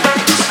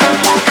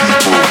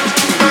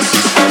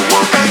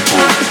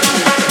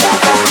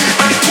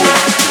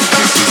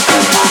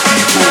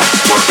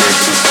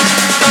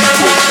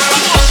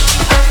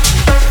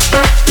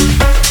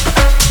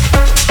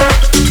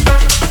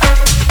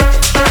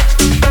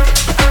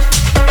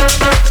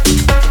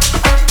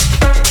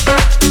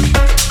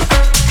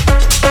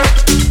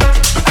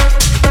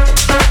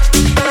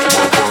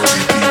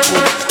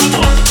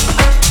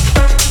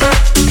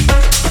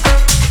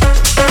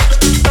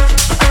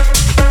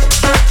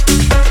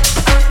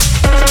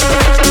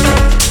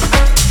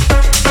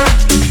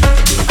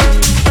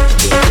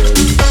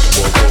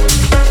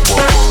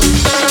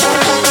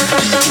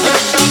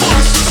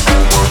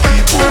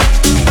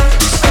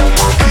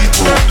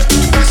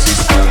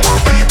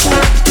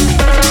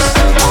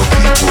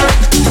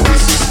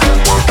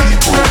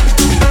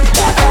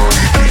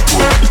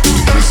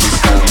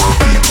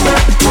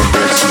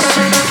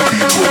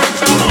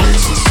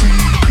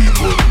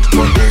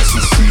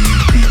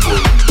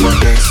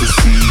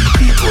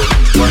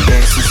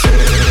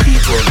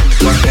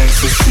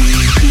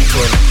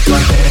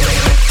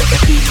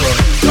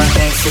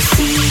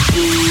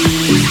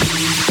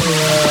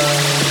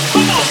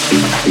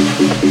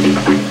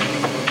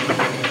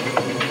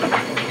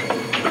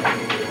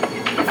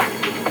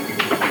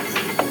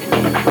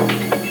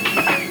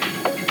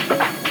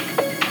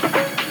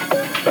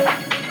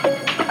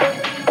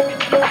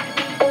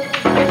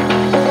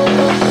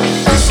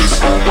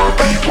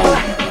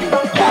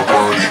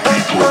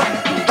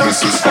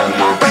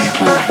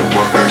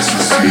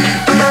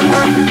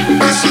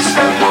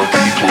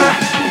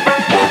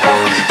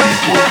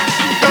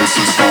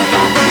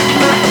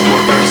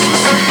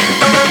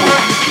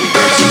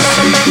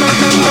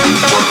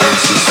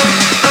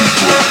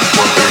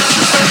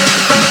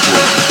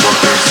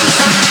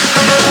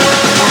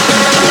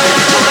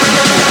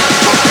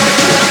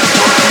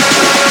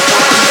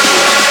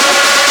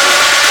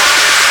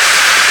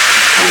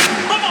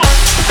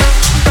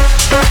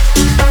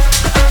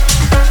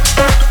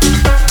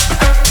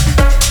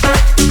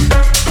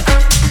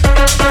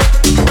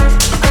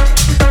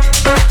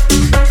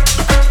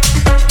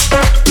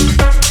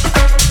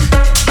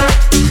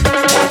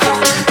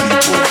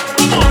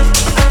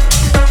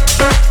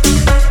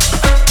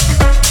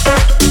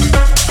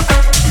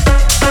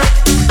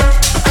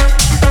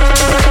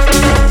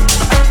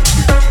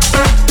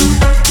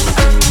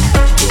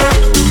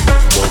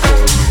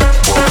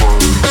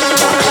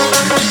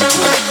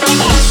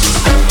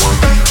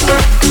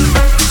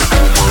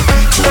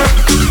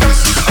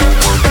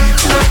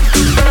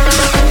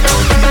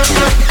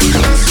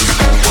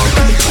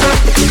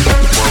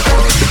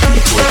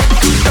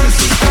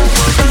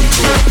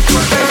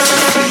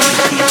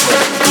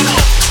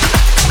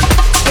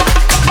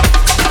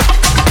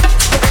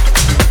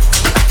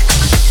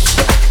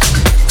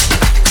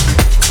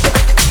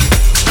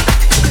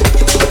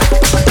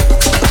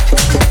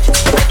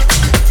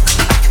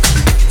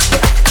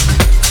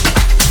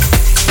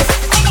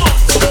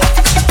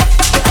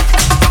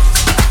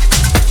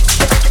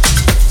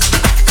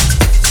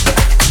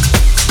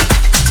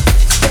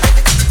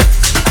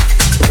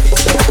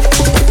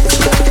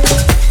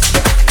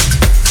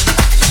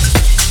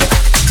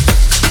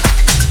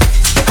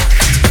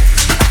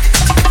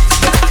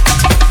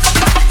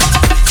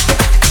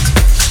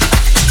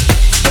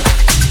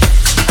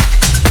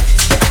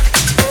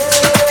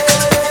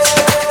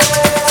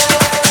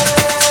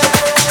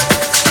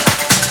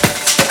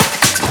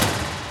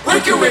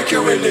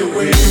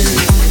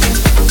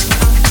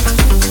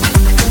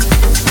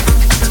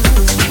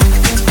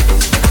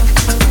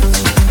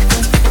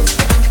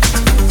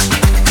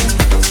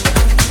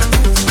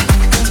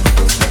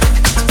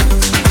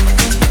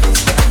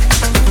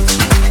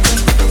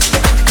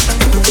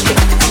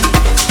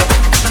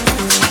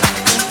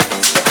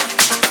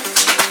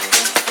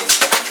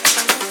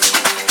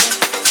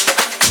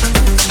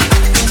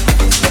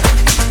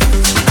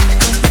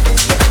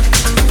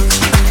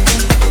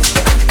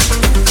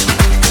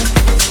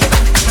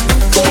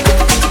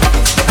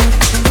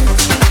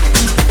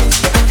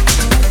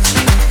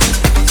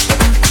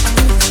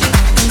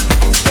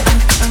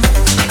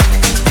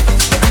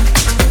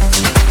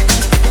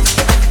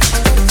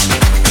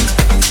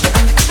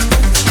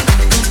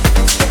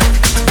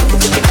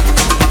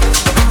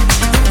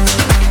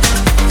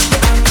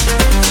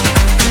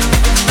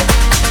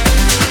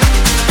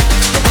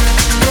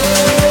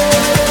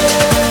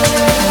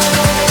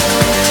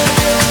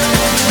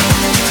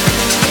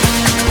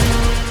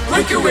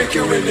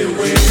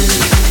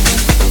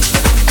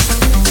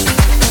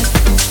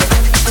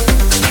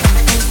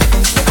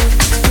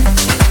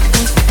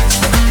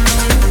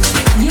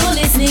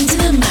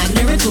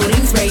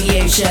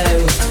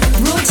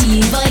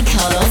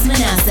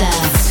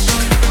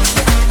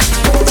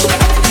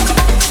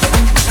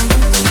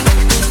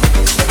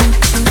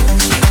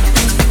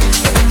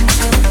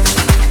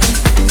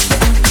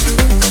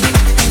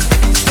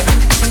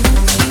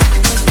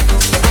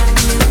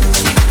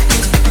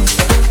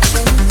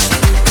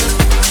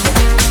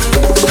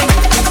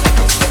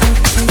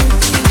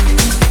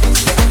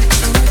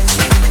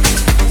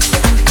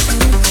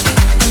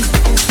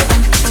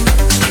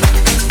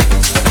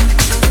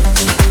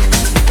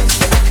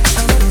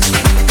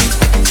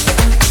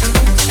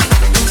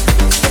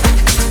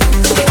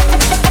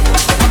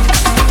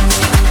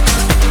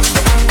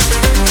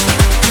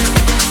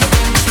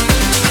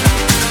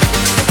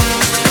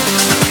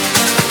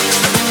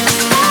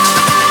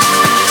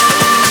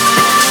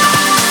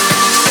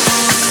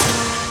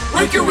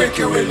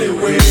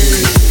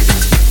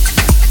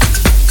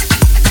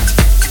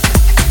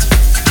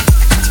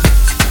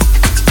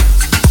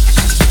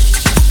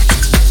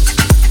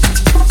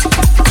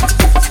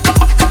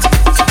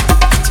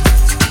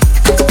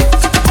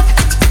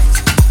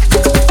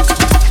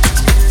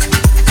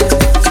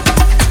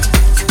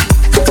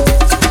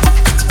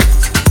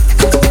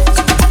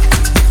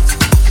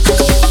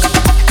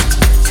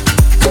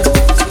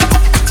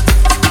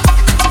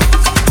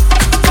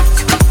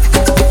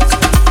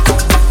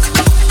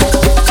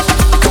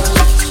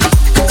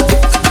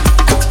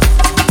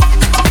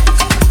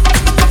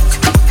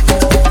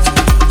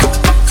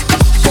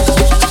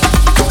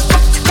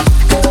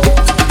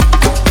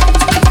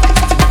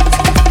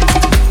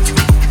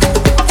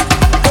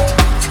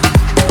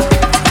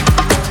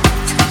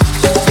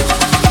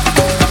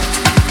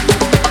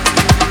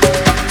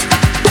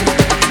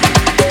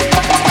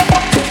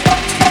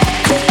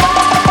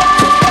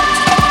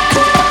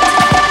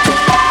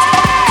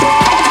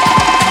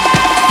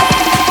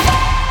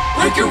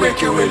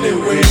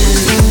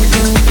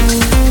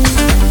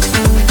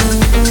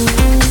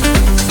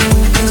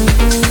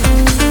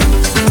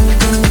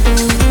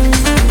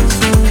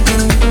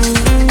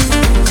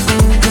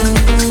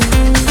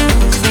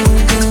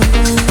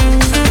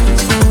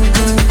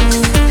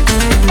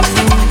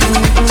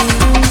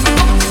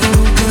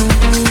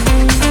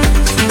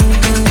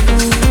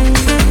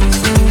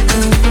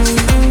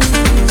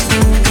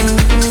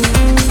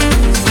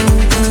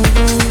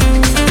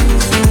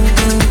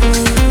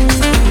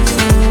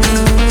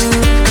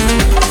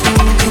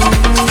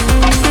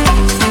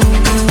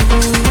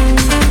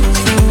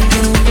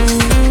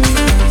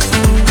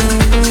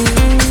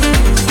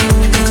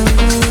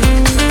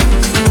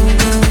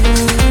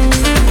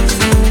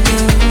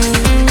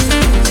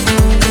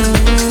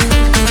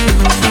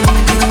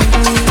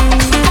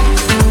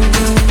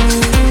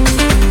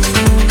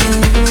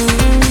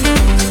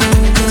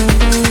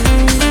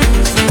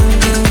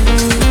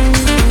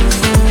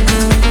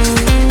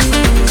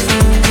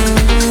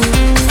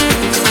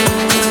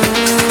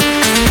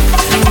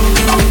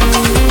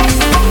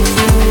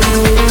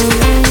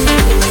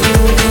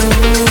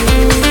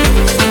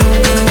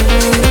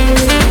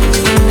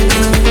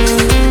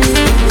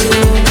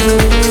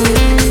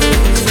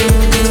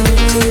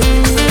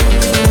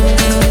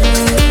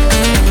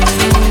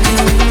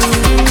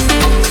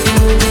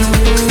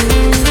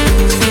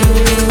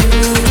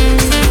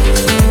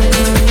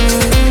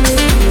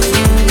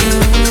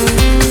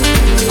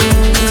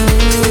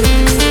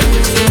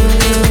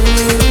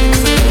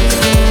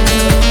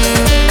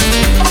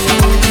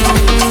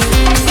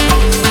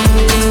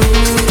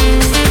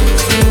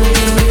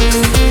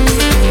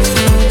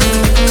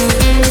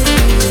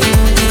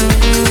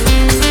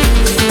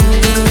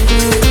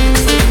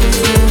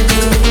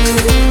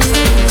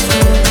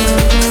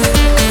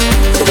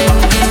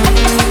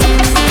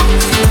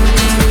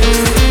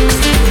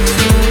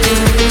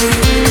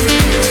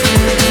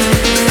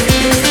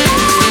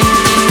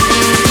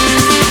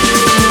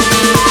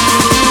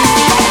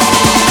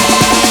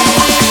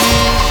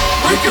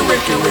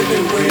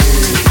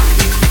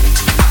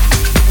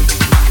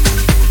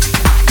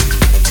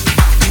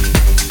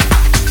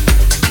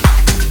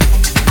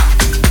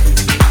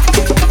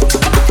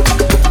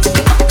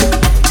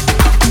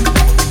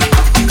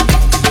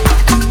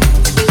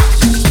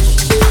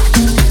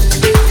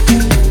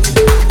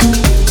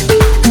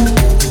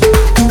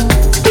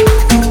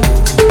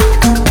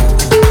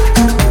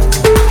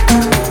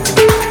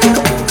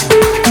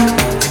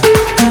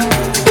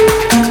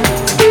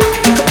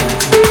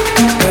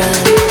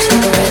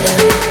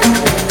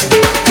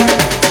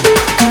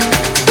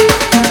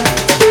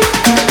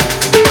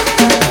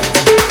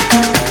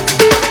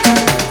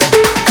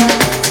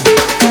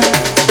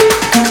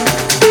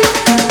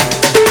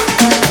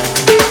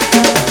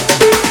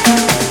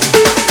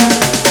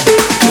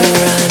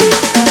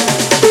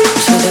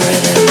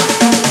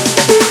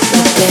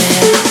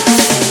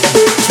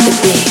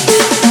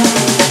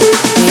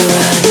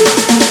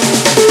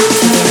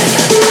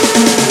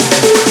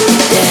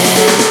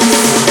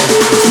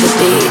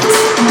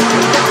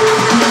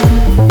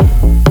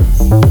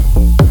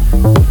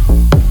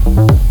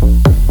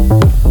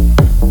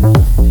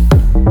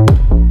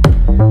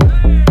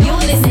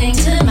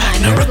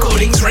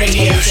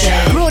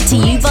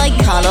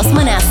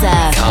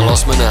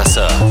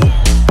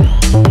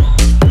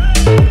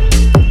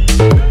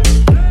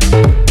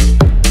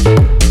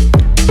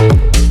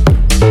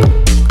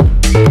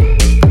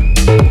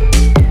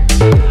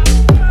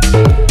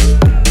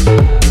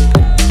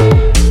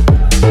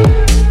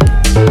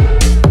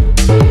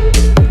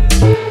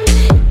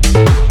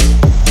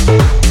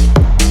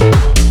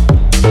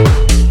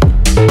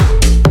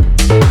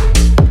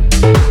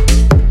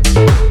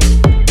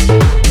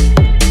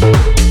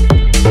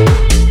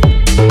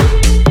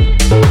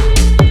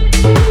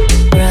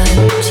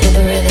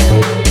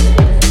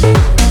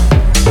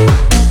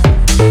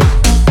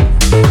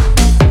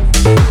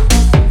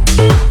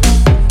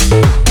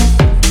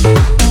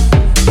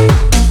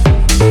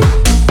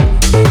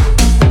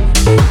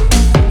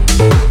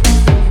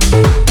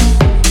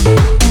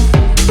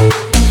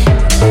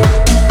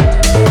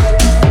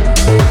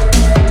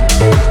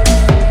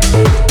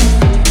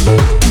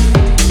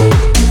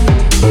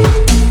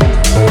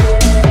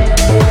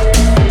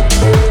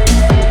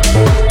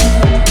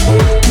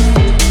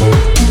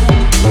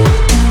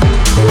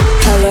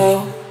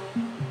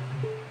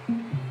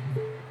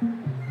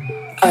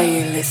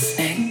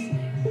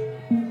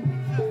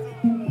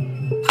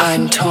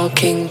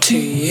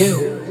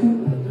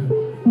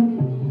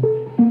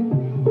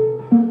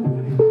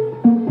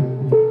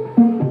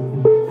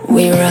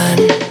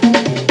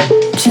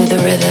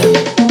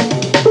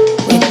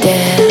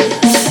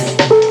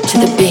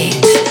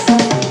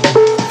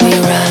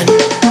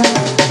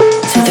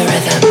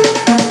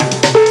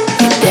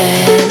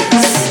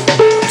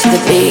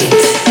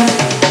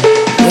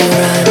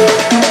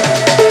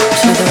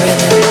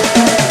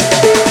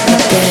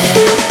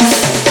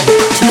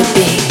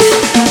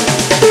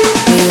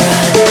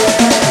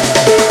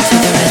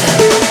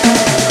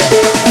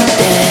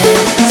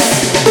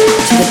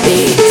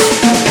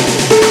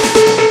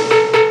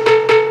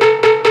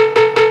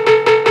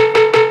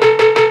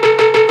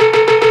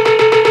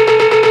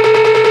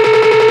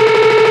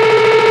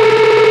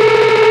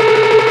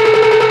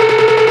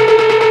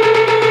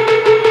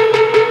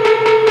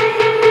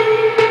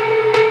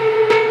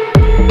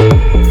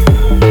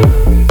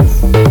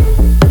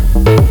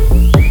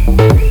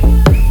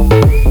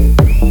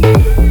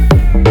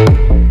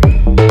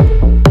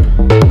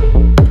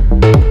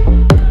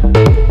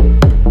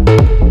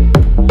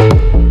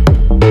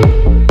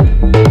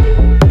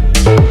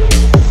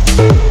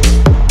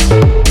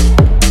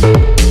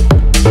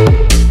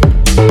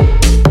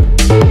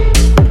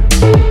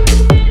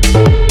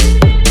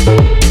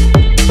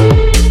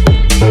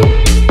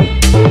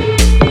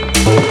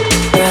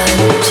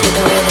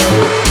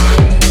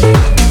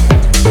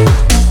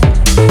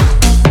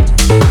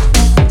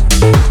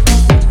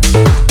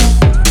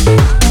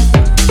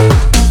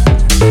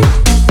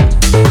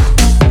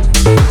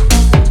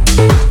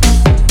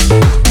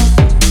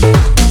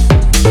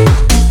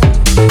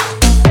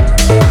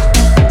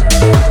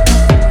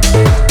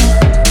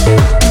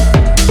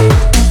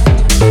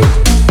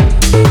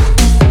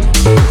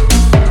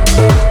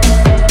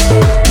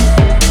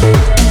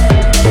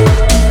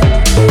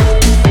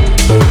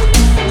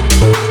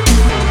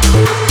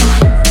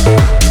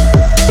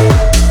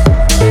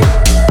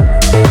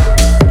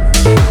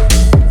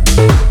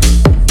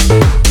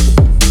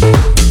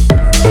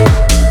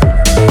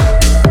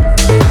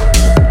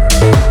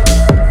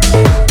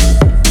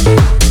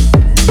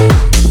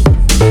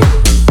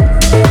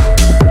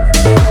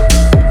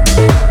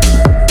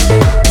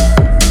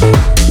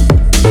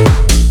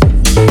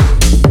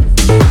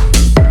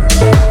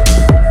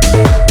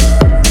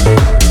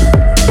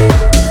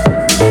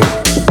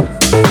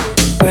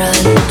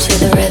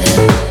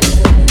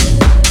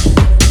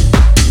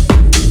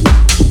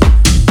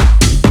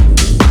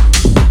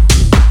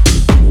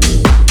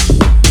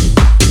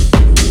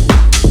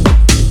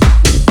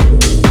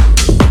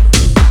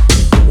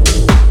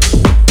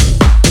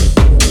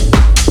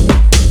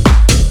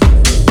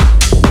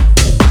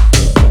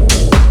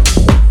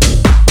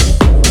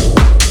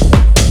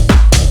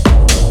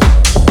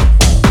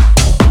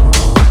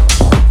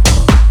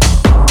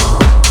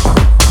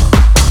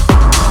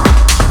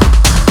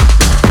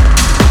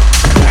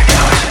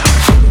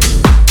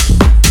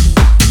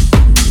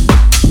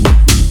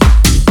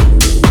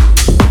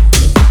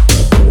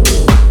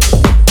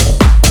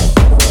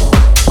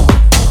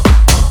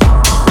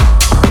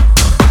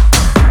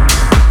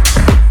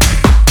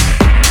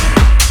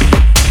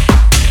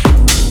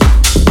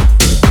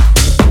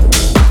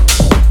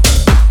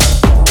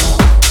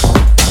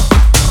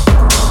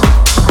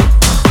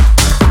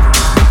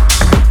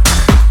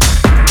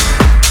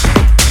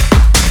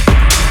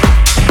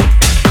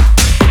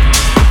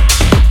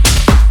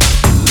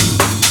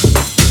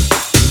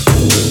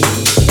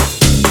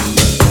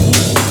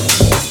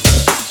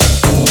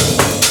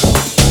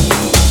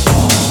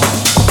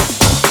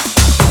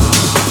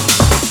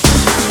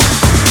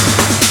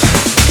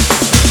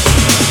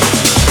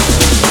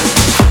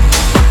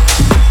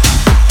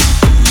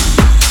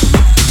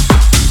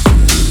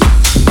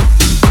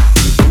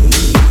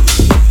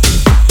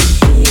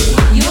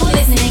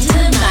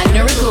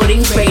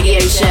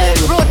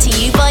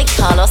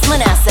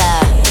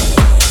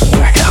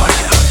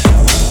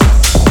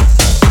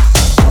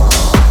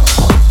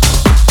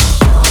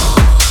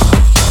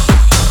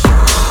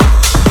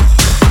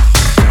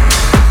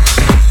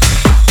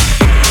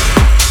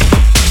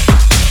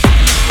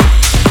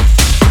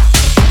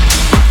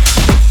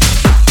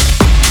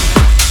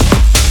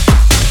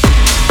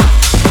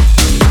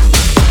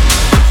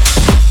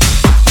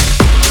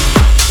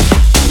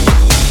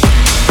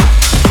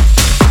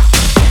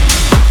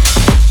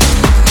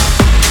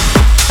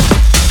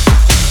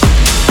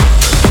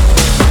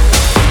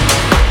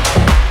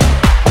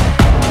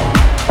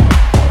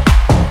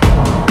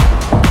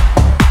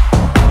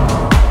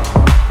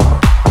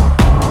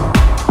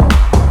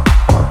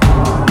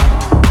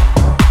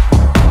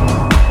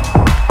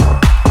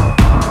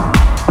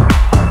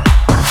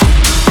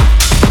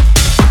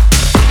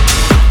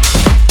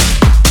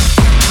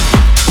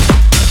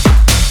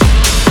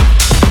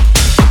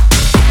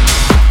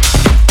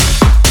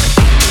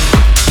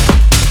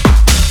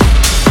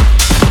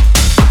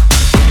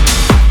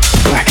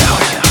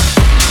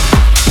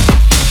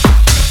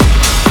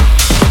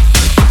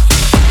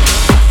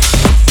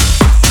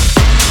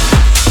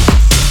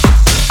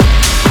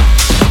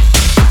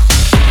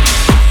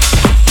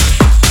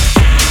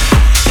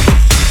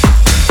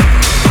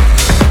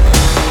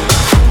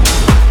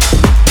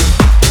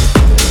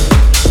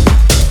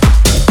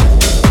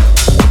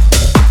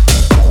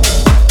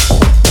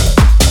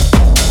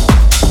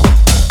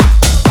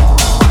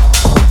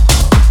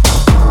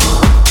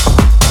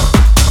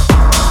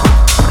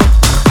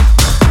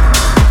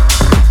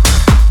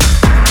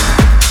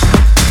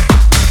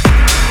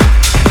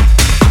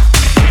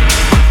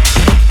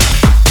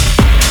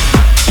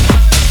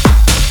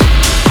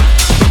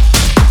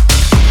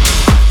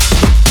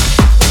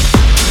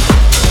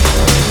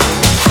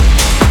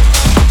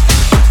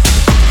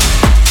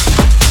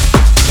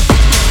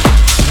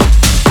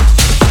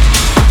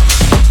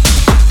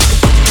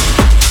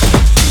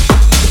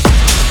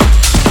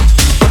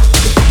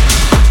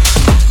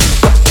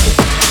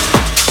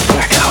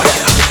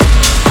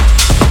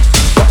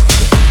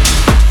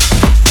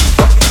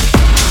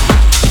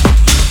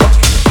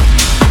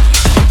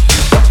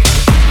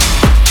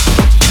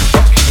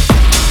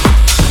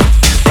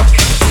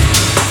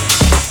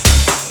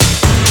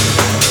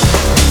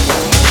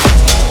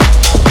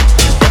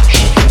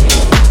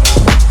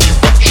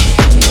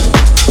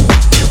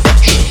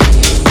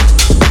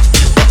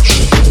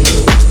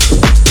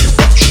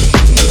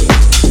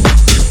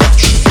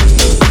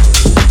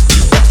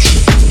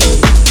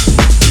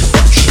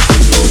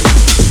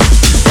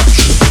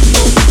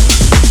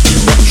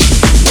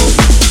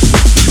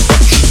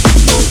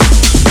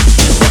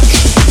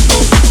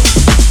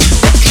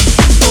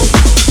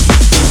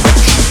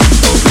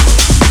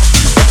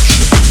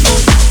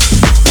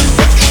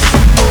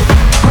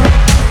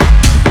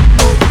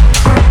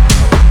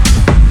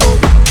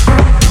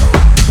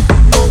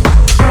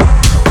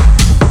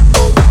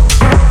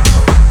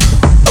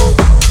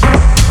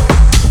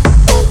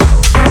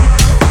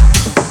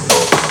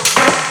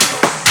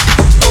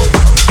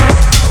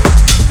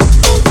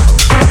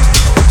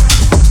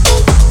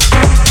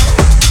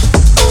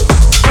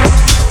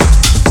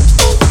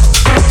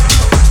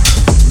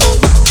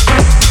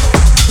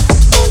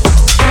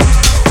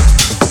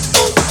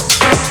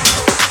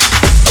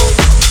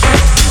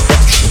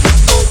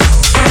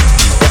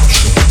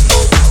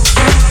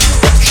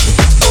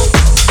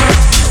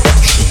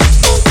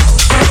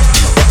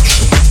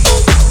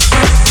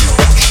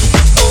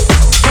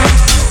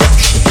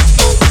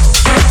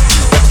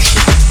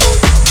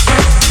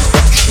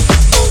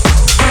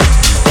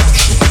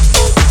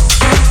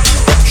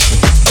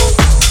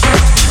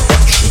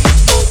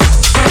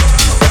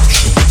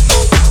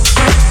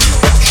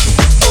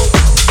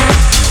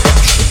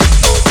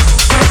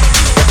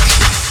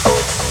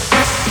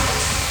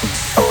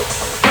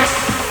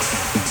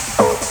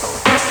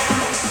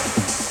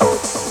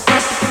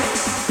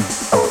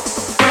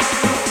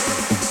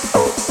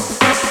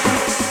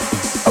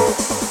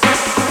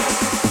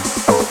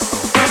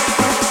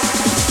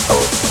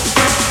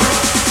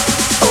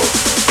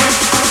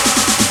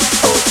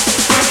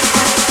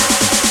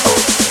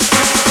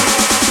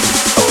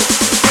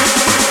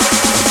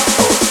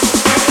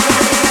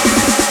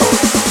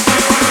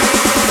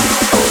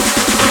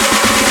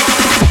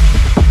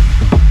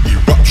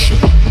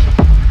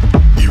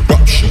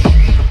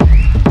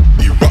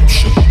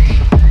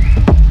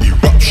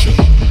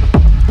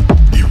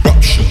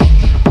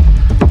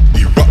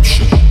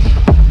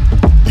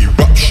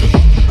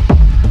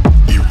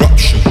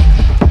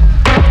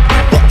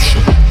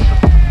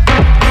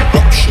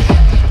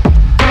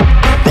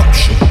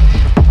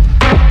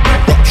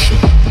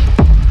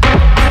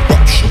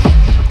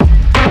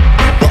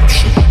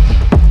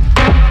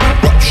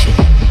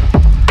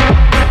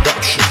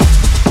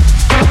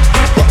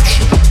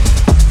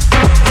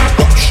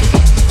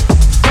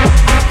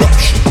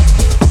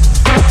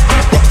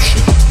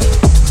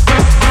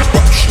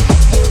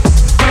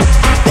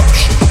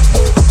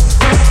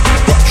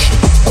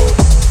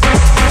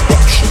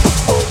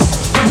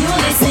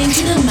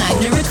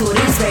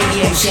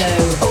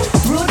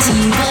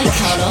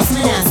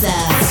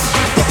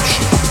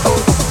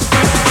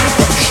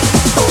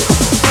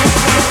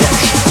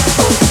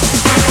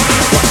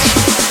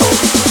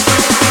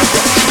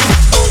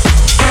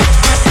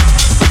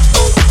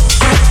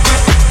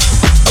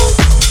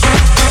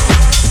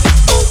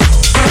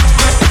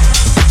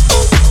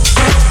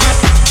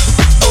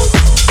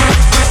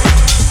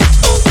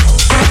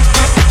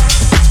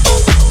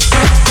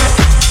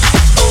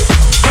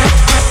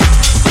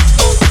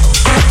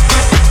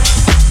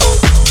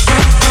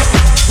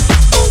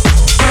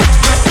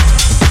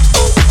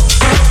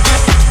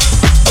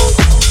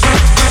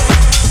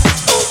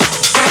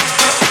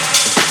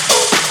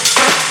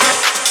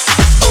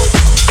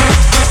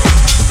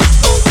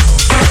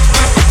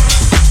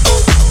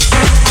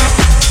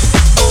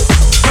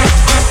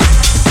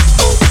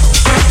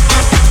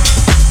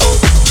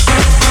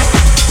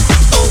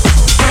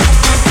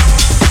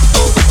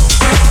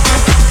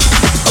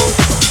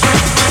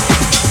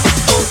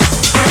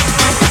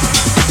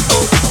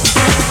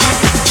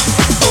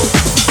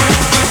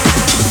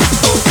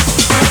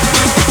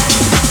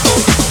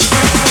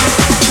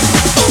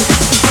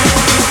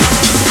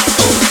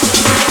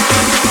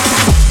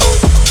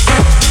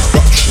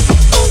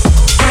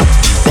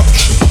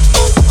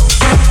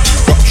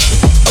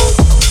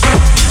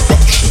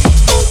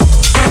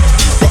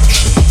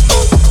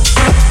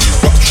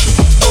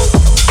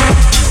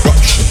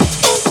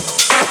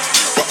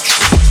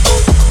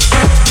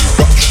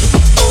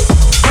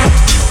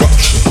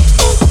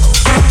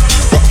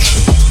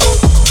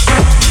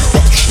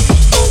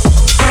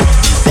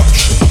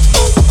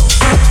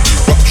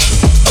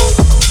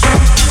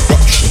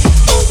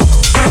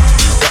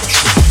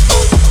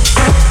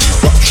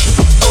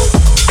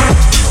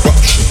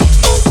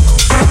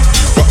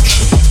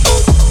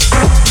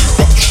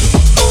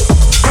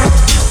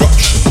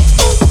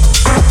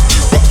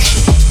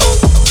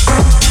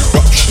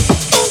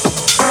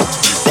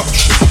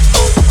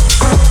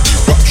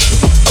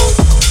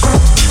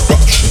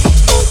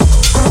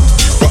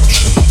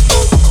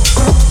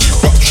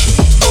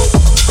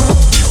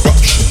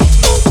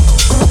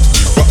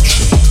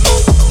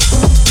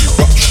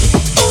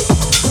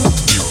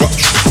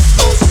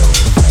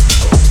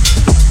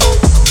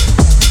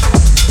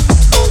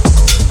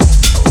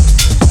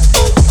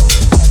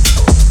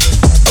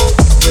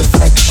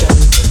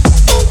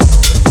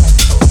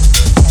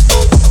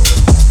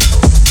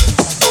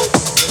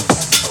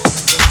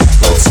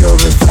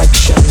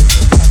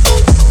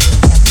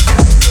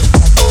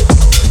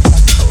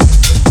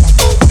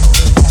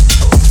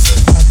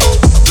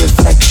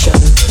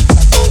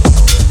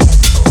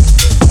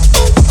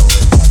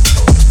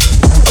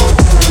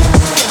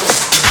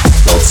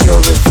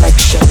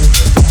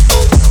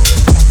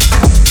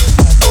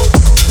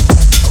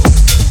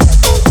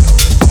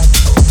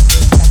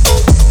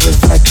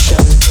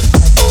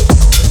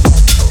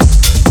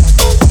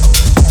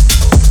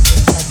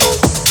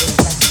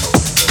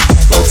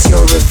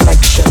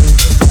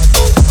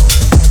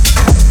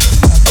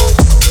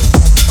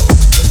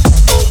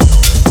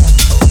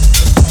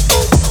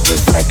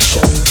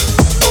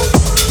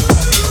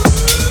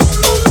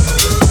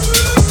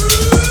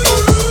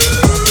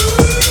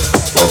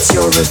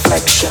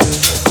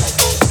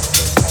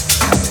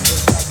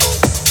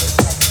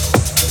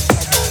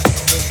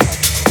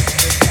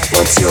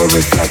 What's your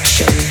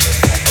reflection?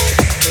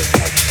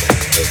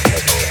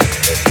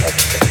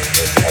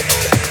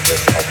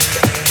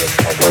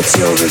 What's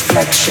your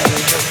reflection?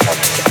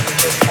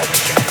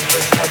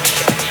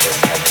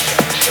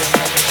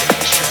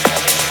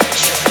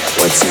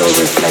 What's your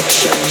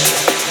reflection?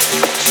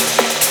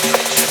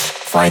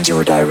 Find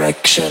your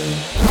direction.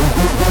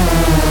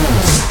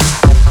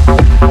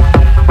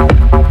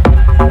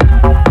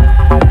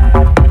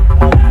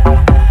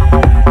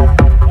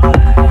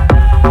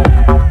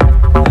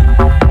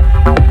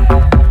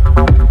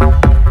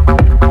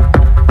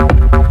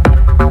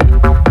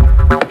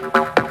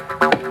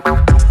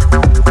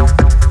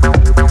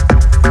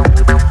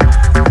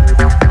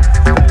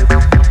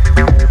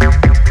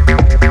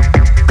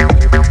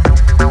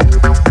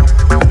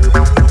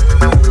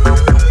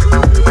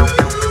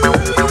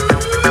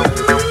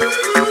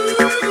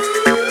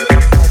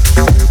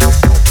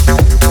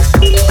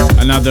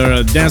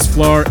 Dance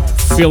floor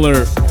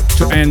filler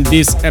to end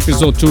this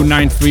episode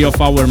 293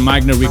 of our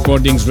Magna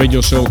Recordings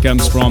radio show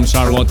comes from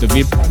Charlotte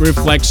VIP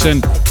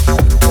Reflection.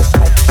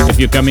 If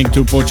you're coming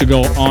to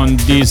Portugal on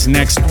these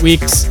next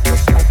weeks,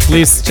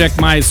 please check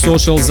my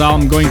socials.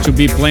 I'm going to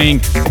be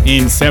playing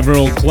in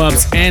several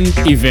clubs and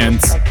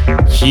events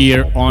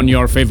here on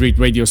your favorite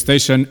radio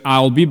station.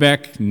 I'll be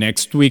back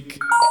next week.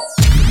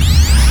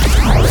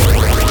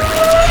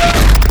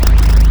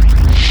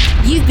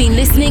 You've been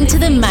listening to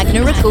the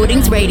Magna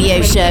Recordings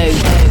radio show.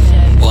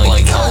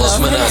 By Carlos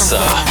Manaça.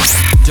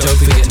 Don't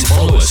forget to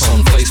follow us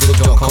on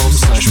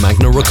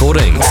Facebook.com/Magna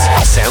Recordings,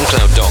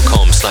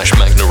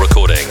 SoundCloud.com/Magna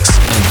Recordings,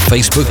 and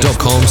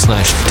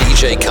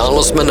Facebook.com/DJ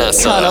Carlos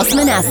Manaça. Carlos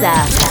Manaça.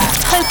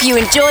 Hope you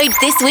enjoyed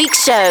this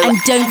week's show.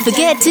 And don't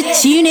forget to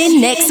tune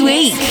in next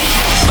week.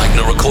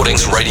 Magna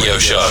Recordings radio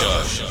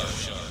show.